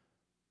hearts.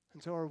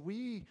 And so are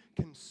we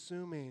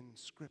consuming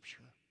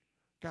Scripture,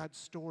 God's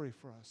story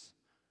for us?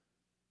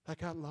 That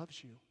God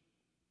loves you.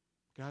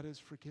 God has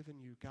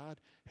forgiven you.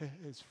 God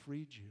has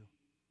freed you.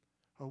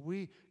 Are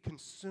we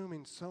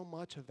consuming so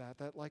much of that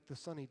like the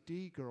Sunny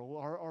D girl,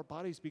 our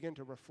bodies begin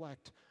to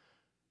reflect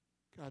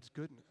God's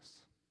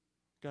goodness,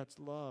 God's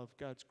love,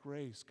 God's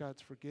grace,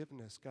 God's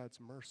forgiveness, God's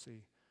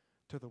mercy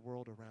to the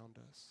world around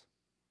us?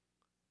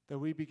 That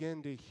we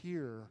begin to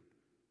hear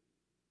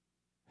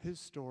his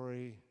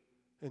story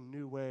in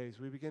new ways.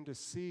 We begin to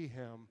see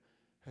him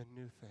in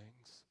new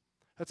things.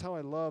 That's how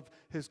I love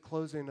his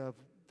closing of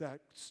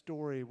that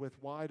story with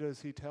why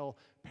does he tell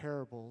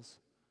parables?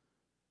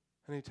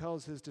 And he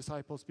tells his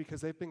disciples because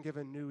they've been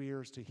given new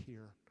ears to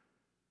hear.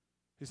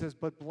 He says,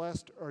 but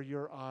blessed are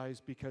your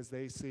eyes because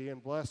they see,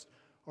 and blessed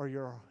are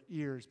your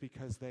ears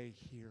because they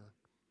hear.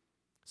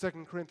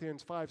 2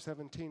 Corinthians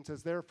 5:17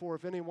 says, therefore,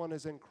 if anyone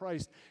is in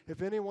Christ,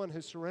 if anyone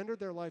has surrendered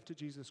their life to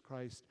Jesus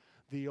Christ,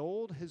 the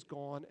old has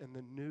gone and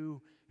the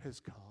new has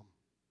come.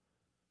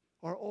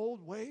 Our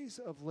old ways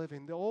of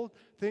living, the old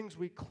things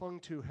we clung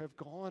to have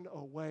gone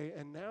away,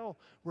 and now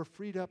we're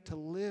freed up to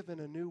live in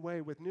a new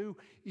way with new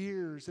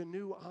ears and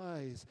new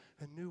eyes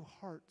and new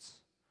hearts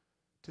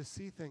to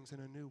see things in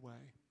a new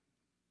way.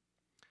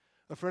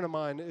 A friend of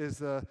mine is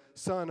the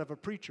son of a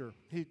preacher.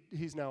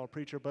 He's now a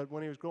preacher, but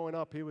when he was growing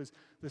up, he was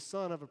the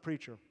son of a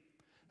preacher.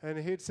 And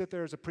he'd sit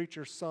there as a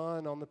preacher's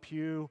son on the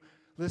pew,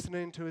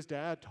 listening to his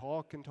dad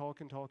talk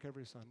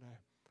every Sunday.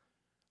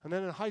 And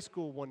then in high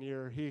school one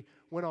year, he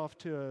went off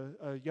to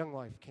a Young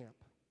Life camp.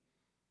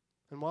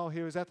 And while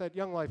he was at that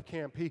Young Life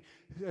camp, he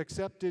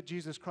accepted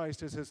Jesus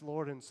Christ as his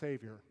Lord and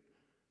Savior.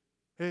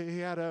 He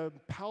had a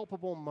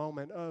palpable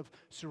moment of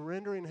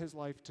surrendering his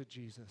life to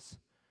Jesus.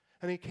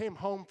 And he came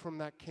home from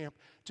that camp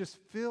just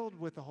filled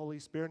with the Holy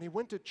Spirit. And he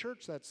went to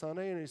church that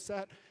Sunday, and he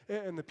sat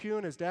in the pew,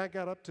 and his dad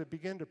got up to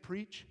begin to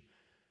preach.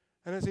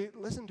 And as he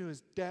listened to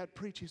his dad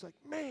preach, he's like,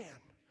 man,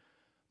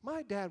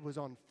 my dad was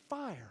on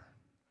fire.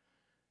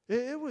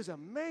 It was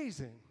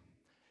amazing.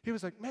 He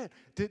was like, man,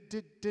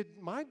 did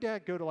my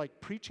dad go to like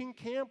preaching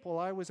camp while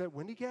I was at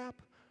Windy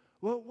Gap?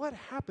 Well, what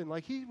happened?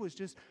 Like he was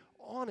just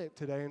on it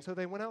today. And so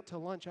they went out to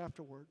lunch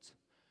afterwards.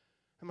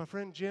 And my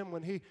friend Jim,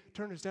 when he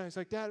turned his dad, he's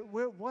like, Dad,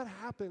 what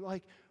happened?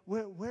 Like,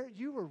 where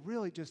you were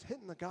really just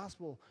hitting the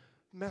gospel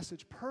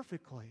message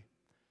perfectly.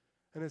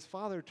 And his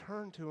father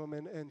turned to him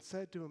and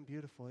said to him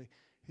beautifully,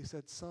 he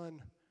said,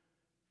 son,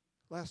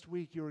 last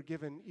week you were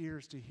given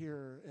ears to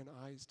hear and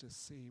eyes to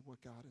see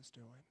what God is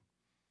doing.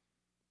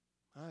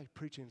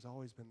 Preaching has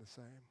always been the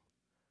same.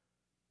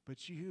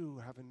 But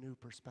you have a new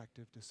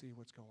perspective to see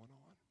what's going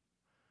on.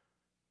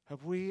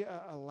 Have we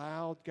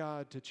allowed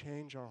God to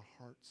change our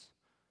hearts?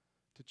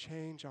 To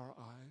change our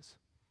eyes?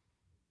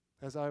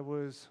 As I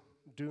was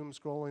doom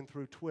scrolling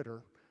through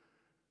Twitter,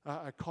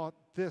 I caught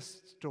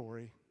this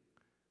story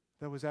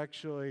that was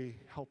actually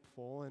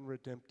helpful and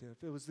redemptive.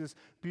 It was this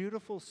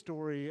beautiful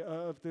story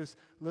of this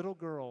little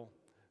girl,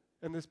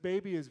 and this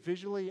baby is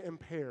visually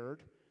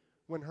impaired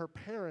when her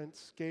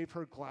parents gave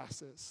her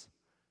glasses.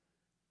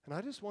 And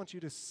I just want you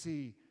to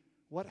see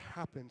what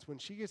happens when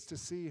she gets to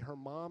see her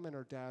mom and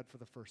her dad for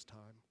the first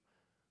time.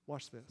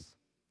 Watch this.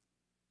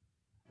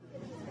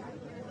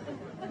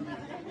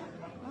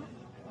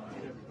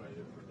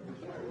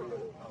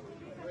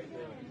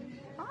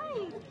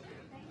 Hi.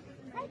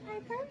 Hi,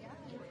 Piper.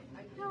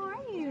 How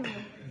are you?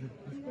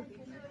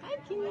 Hi,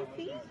 can you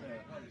see?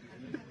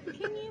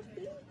 Can you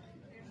see?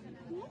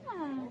 Yeah.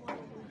 Hi,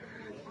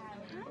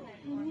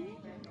 honey.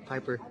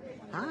 Piper,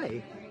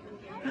 Hi.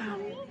 Hi,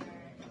 honey.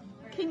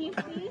 Can you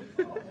see?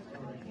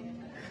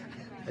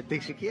 I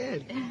think she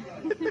can.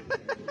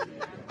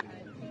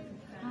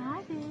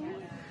 Hi,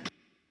 babe.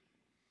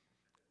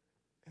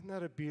 Isn't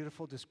that a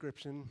beautiful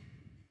description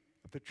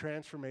of the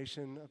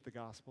transformation of the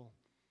gospel?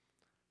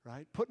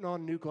 Right? Putting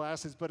on new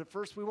glasses, but at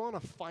first we want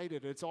to fight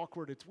it. It's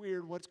awkward, it's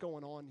weird, what's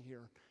going on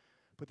here?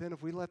 But then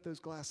if we let those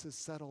glasses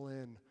settle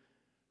in,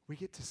 we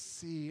get to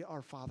see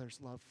our Father's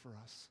love for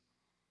us.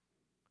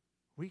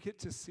 We get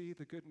to see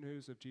the good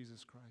news of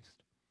Jesus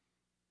Christ.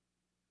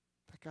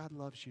 That God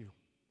loves you.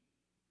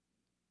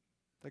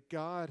 That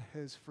God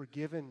has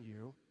forgiven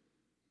you.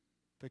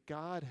 That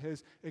God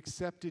has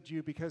accepted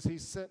you because he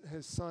sent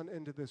his Son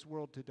into this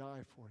world to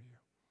die for you.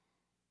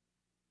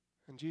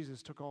 And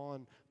Jesus took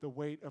on the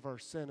weight of our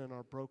sin and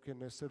our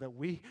brokenness so that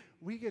we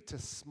get to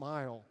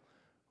smile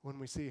when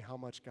we see how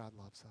much God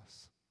loves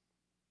us,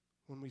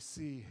 when we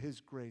see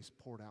his grace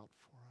poured out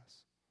for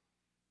us.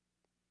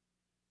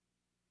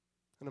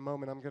 In a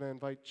moment, I'm going to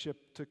invite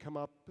Chip to come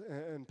up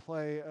and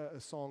play a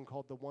song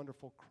called The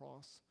Wonderful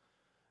Cross.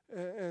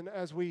 And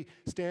as we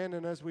stand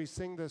and as we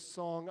sing this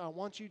song, I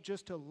want you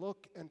just to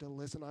look and to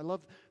listen. I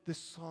love this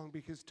song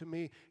because to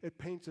me, it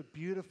paints a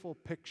beautiful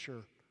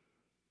picture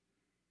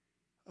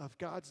of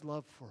God's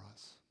love for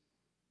us.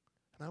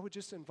 And I would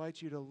just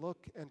invite you to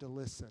look and to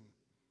listen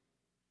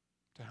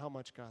to how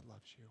much God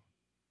loves you.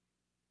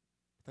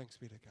 Thanks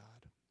be to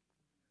God.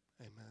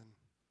 Amen.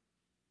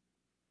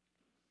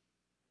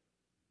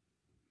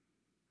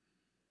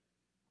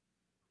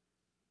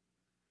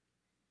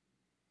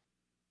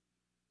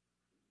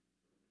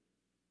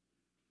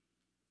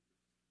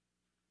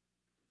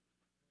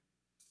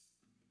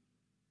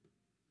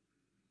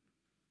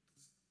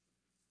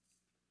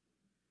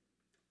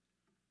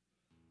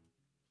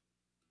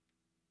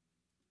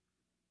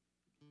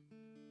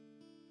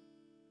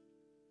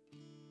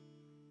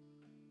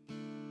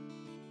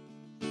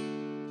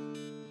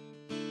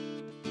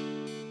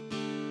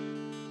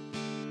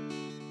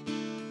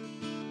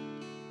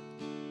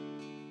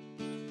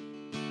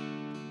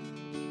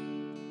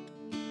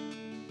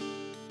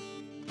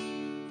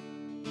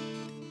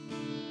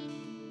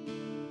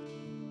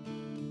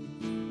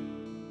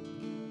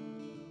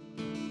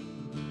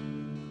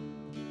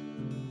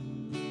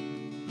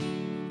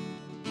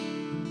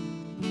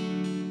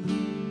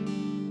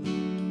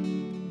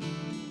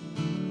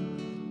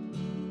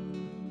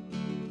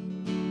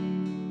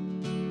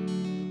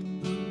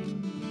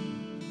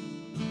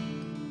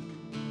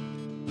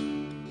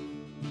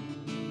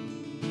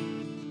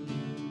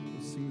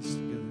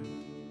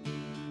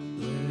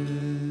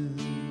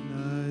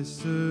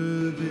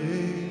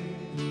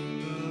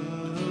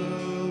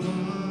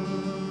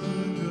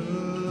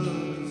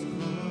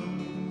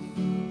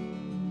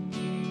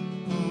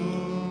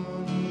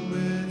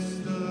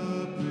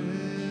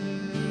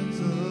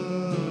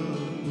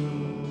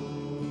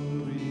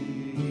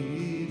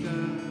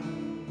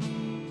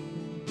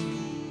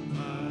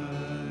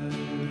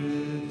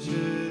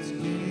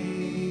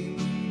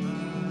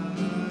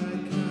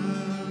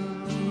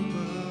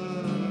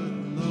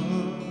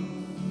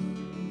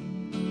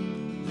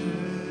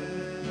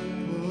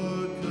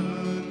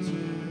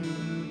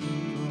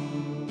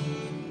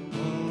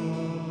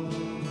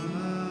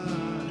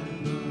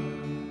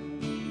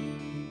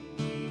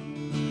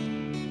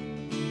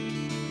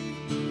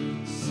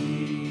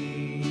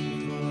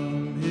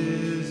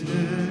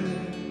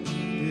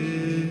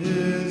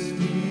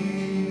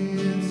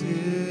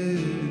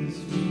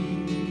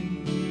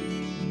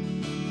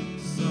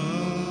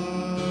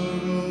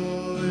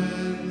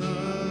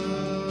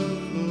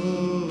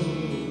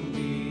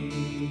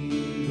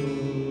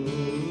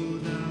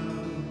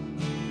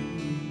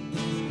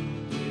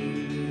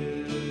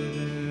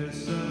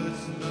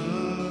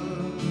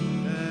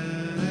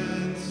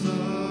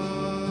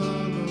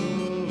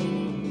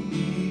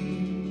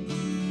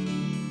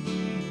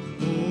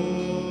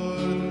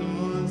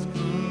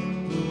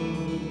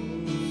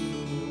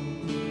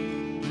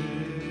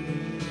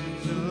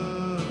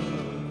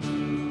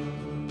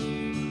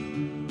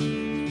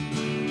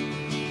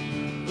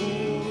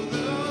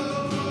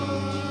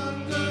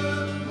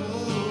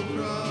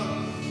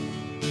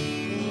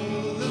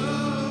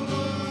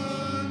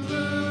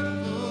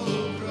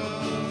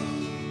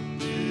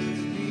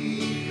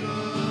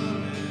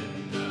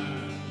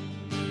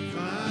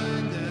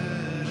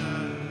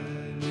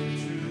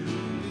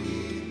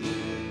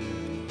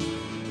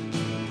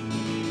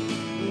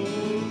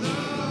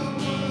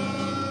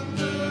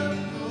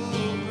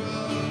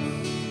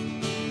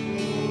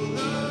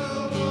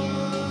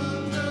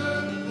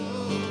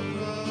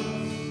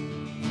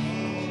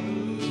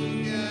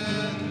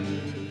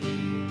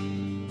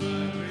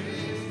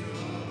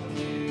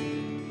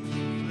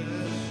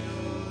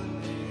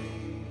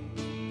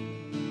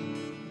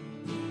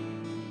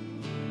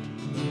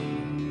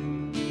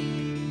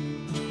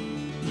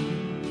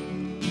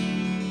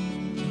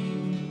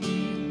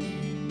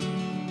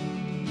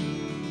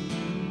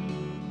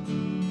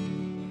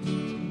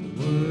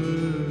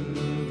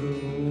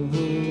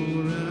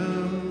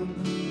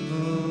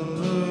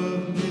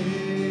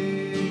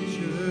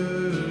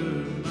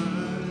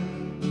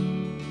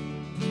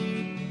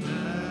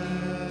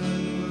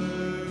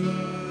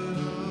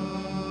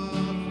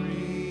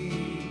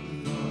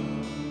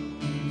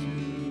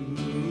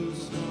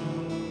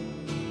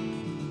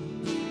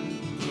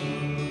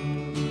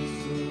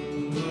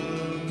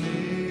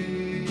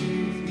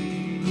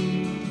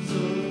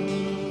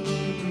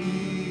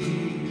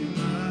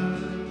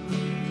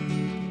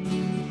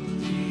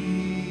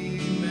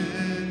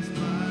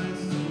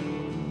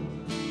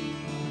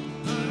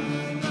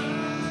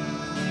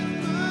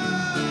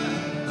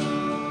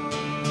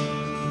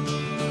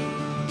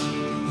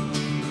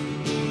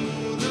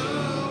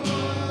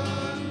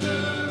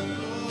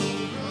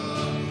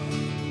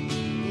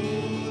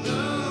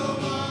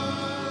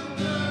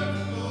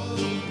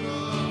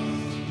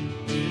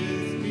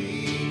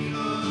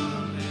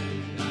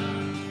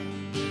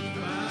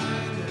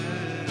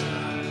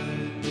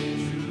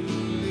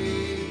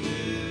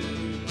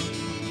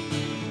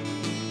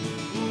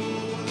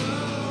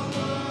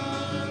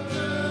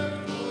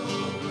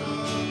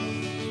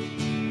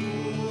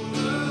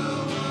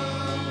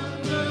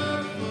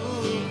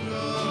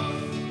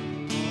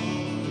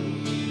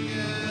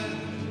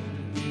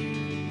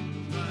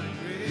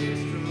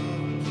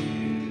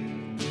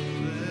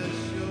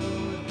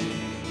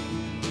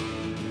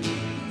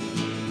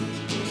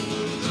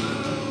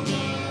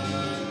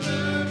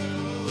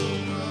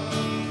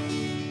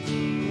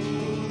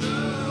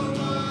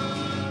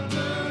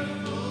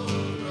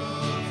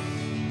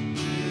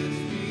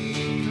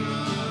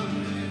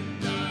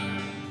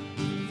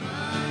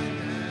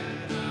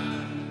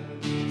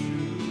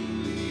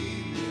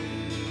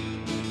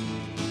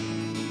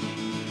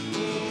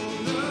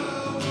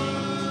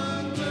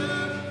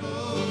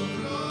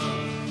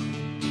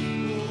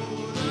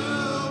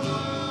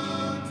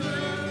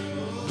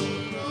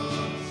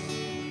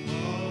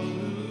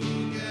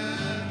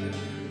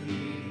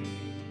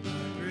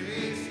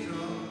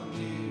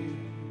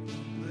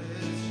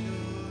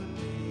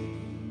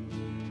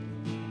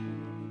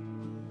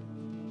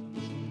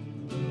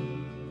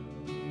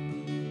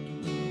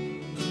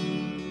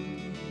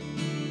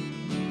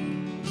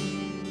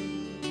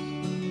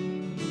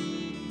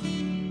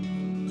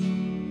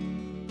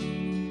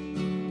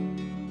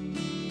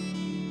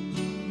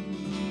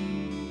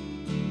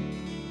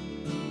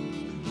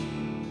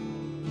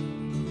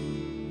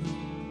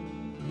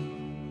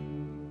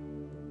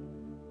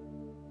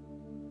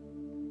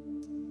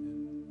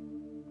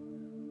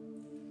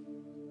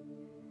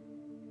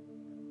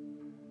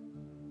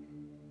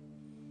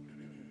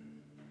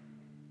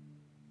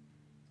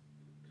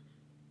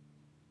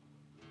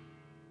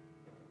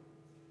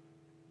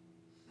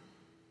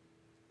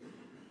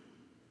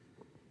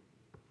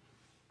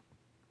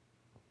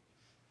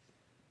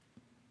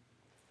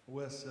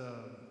 Wes,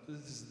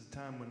 this is the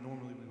time when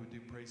normally we would do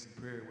praise and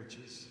prayer, which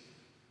is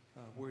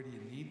where do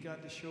you need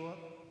God to show up?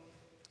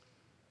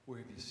 Where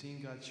have you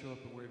seen God show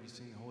up? Or where have you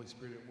seen the Holy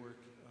Spirit at work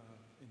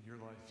in your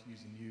life,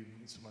 using you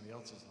in somebody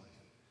else's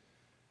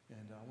life?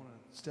 And I want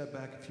to step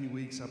back a few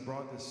weeks. I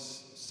brought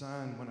this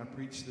sign when I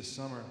preached this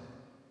summer,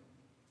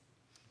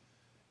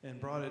 and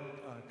brought it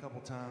a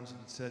couple times and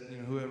said,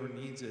 whoever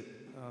needs it,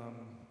 I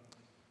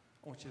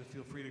want you to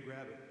feel free to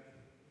grab it.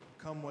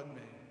 Come what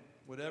may,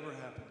 whatever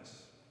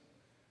happens.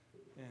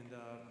 And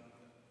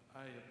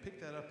I picked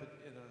that up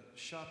at a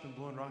shop in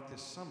Blowing Rock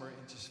this summer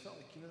and just felt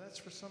like, that's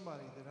for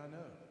somebody that I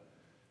know.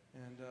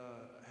 And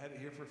I had it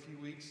here for a few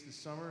weeks this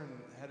summer and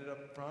had it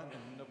up front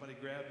and nobody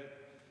grabbed it.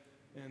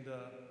 And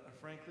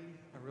frankly,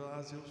 I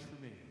realized it was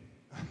for me.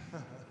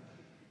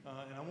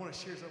 And I want to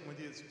share something with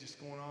you that's just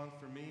going on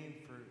for me and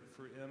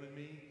for Em and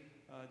me,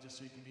 just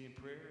so you can be in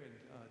prayer. And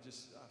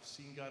I've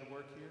seen God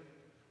work here.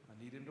 I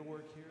need him to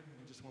work here.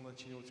 I just want to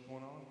let you know what's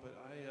going on. But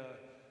I,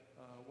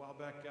 a while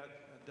back, got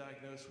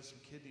diagnosed with some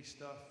kidney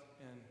stuff,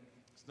 and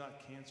it's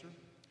not cancer.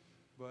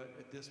 But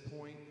at this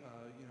point,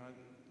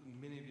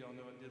 many of y'all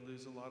know I did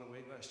lose a lot of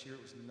weight last year.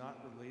 It was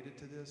not related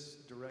to this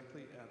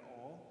directly at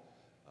all.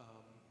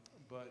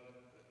 But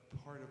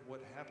part of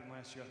what happened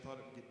last year, I thought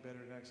it would get better,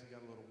 and actually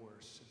got a little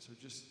worse. And so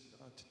just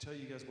to tell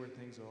you guys where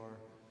things are,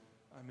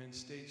 I'm in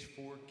stage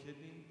 4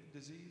 kidney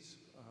disease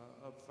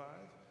of 5.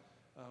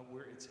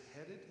 Where it's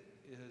headed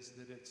is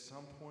that at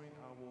some point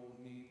I will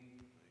need,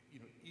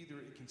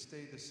 either it can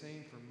stay the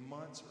same for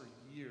months or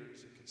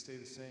years. It could stay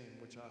the same,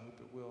 which I hope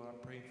it will.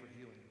 I'm praying for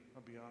healing.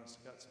 I'll be honest,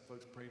 I got some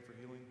folks praying for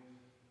healing.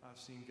 I've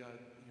seen God,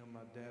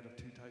 my dad of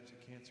 2 types of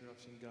cancer,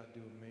 I've seen God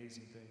do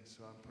amazing things.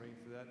 So I'm praying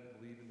for that and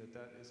believing that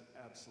that is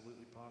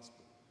absolutely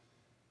possible.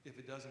 If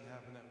it doesn't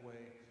happen that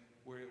way,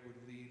 where it would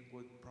lead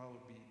would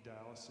probably be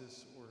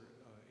dialysis or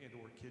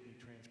kidney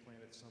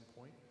transplant at some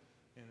point.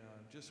 And I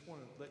just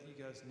want to let you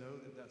guys know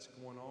that that's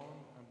going on.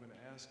 I'm going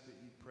to ask that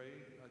you pray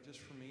just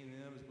for me and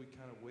them as we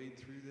kind of wade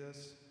through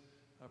this,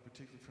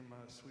 particularly for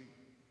my sweet.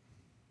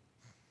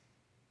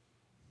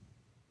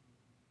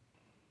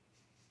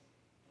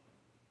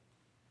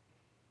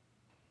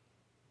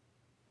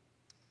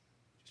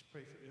 Just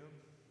pray for them.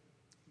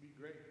 It'd be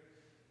great.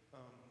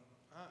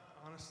 I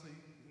honestly,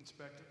 in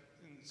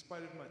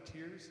spite of my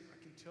tears, I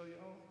can tell you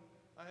all,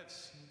 I have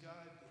seen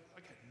God. I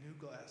got new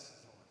glasses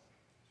on.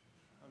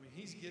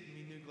 He's getting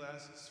me new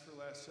glasses for the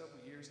last several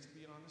years, to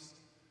be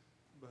honest.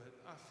 But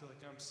I feel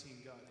like I'm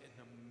seeing God in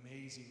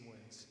amazing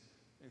ways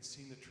and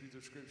seeing the truth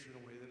of Scripture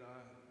in a way that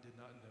I did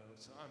not know.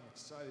 So I'm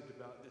excited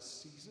about this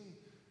season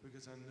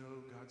because I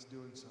know God's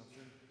doing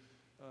something.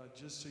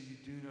 Just so you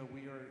do know,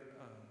 we are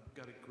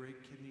got a great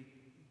kidney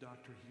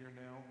doctor here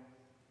now.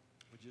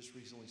 We just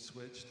recently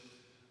switched,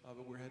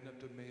 but we're heading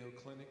up to Mayo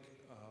Clinic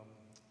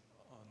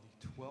on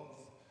the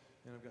 12th,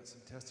 and I've got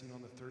some testing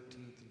on the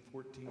 13th and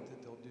 14th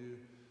that they'll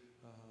do.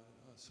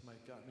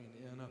 Somebody got me an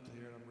in up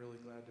there, and I'm really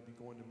glad to be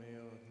going to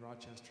Mayo in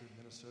Rochester,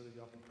 Minnesota.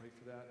 Y'all can pray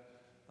for that.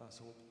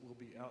 So we'll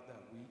be out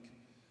that week.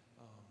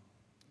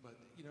 But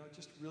I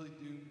just really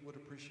would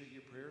appreciate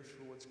your prayers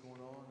for what's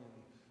going on. And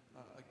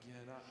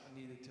again, I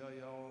need to tell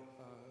y'all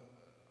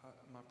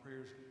my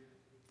prayers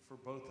for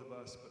both of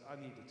us, but I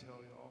need to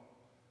tell y'all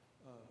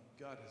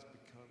God has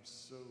become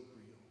so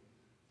real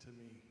to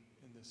me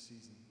in this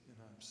season, and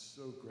I'm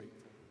so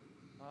grateful.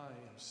 I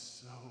am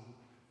so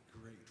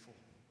grateful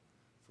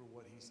for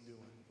what he's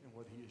doing and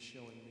what he is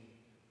showing me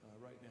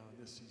right now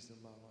in this season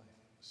of my life.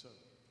 So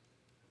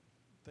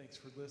thanks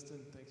for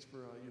listening. Thanks for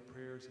your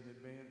prayers in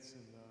advance,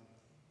 and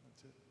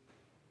that's it.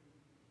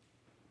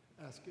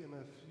 Ask Emma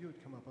if you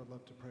would come up. I'd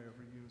love to pray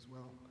over you as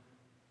well.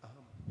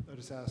 I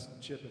just asked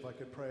Chip if I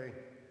could pray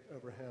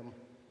over him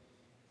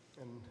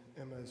and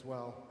Emma as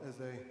well as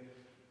they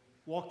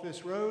walk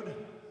this road,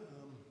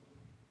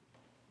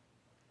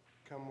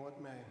 come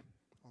what may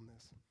on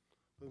this.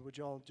 But would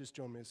y'all just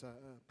join me as I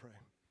pray?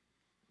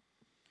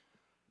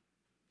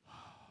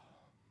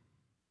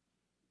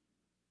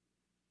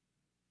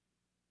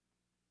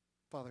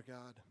 Father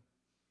God,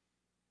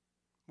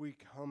 we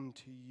come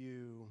to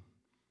you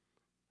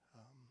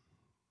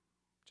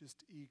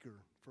just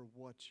eager for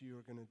what you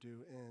are going to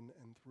do in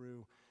and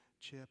through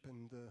Chip.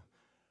 And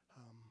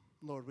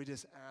Lord, we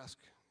just ask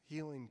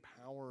healing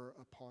power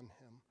upon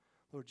him.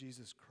 Lord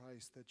Jesus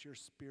Christ, that your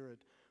Spirit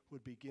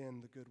would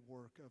begin the good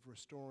work of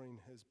restoring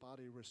his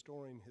body,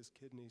 restoring his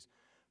kidneys,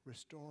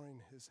 restoring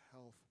his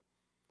health,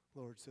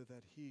 Lord, so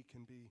that he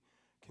can be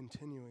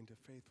continuing to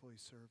faithfully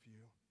serve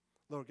you.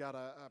 Lord God,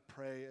 I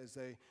pray as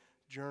they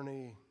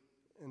journey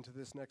into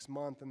this next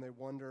month and they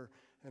wander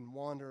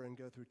and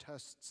go through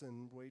tests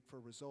and wait for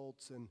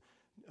results and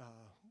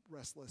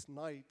restless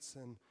nights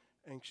and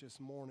anxious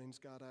mornings,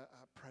 God, I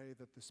pray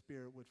that the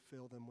Spirit would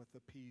fill them with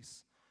a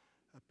peace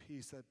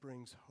that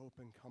brings hope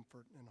and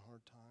comfort in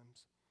hard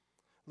times.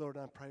 Lord,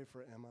 I pray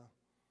for Emma.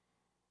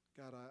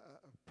 God,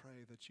 I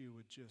pray that you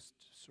would just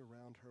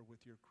surround her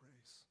with your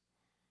grace.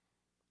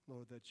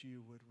 Lord, that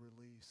you would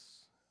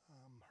release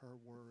her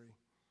worry,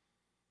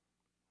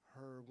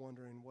 her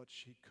wondering what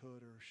she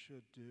could or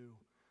should do.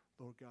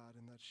 Lord God,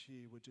 and that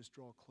she would just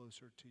draw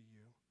closer to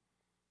you.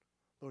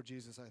 Lord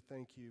Jesus, I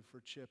thank you for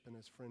Chip and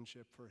his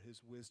friendship, for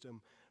his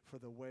wisdom, for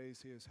the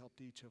ways he has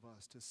helped each of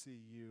us to see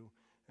you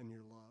and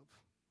your love.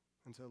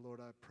 And so, Lord,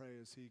 I pray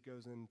as he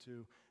goes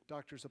into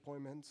doctor's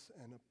appointments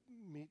and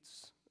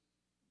meets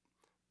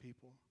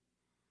people,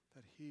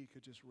 that he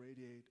could just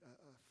radiate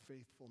a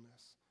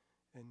faithfulness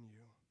in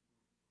you.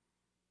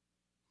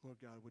 Lord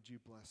God, would you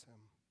bless him?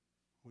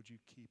 Would you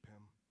keep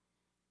him?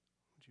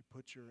 Would you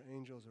put your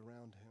angels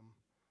around him,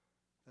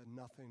 that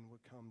nothing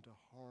would come to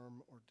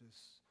harm or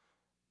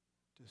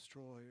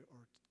destroy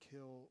or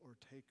kill or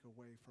take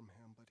away from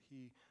him, but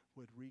he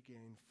would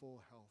regain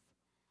full health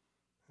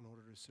in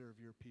order to serve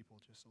your people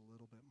just a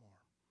little bit more.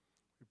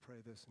 We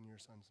pray this in your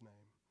son's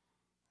name.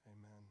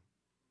 Amen.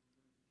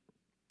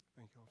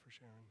 Thank you all for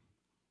sharing.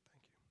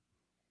 Thank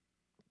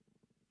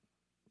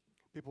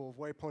you. People of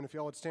Waypoint, if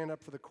y'all would stand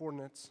up for the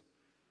coordinates.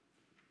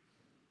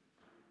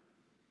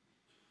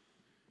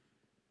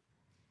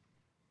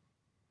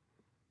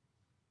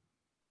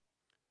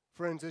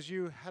 Friends, as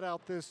you head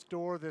out this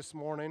door this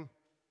morning,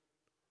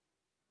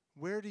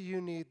 where do you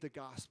need the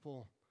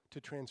gospel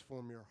to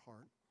transform your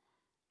heart?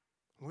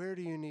 Where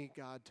do you need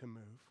God to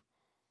move?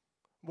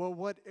 Well,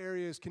 what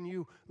areas can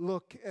you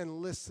look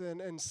and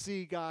listen and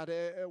see God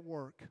at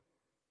work?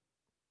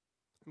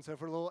 And so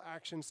for a little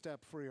action step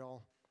for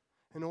y'all,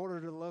 in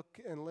order to look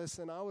and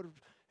listen, I would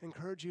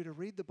encourage you to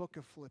read the book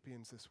of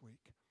Philippians this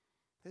week.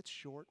 It's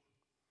short,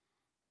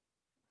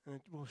 and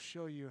it will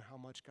show you how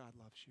much God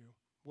loves you,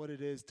 what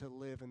it is to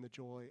live in the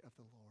joy of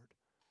the Lord.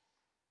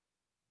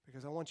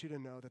 Because I want you to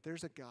know that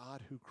there's a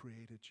God who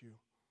created you.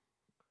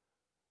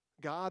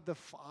 God the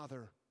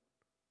Father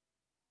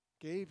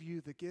gave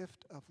you the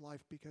gift of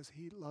life because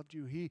he loved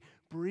you. He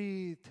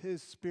breathed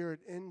his Spirit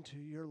into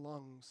your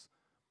lungs.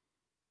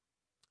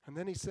 And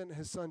then he sent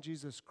his Son,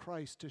 Jesus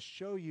Christ, to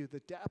show you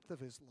the depth of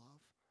his love,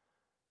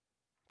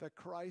 that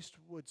Christ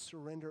would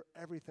surrender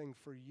everything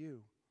for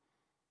you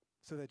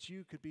so that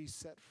you could be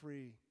set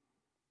free.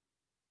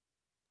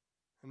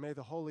 And may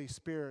the Holy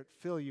Spirit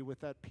fill you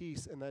with that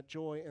peace and that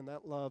joy and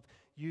that love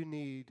you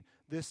need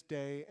this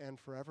day and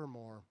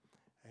forevermore.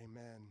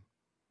 Amen.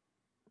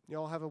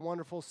 Y'all have a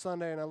wonderful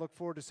Sunday, and I look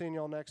forward to seeing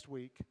y'all next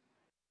week.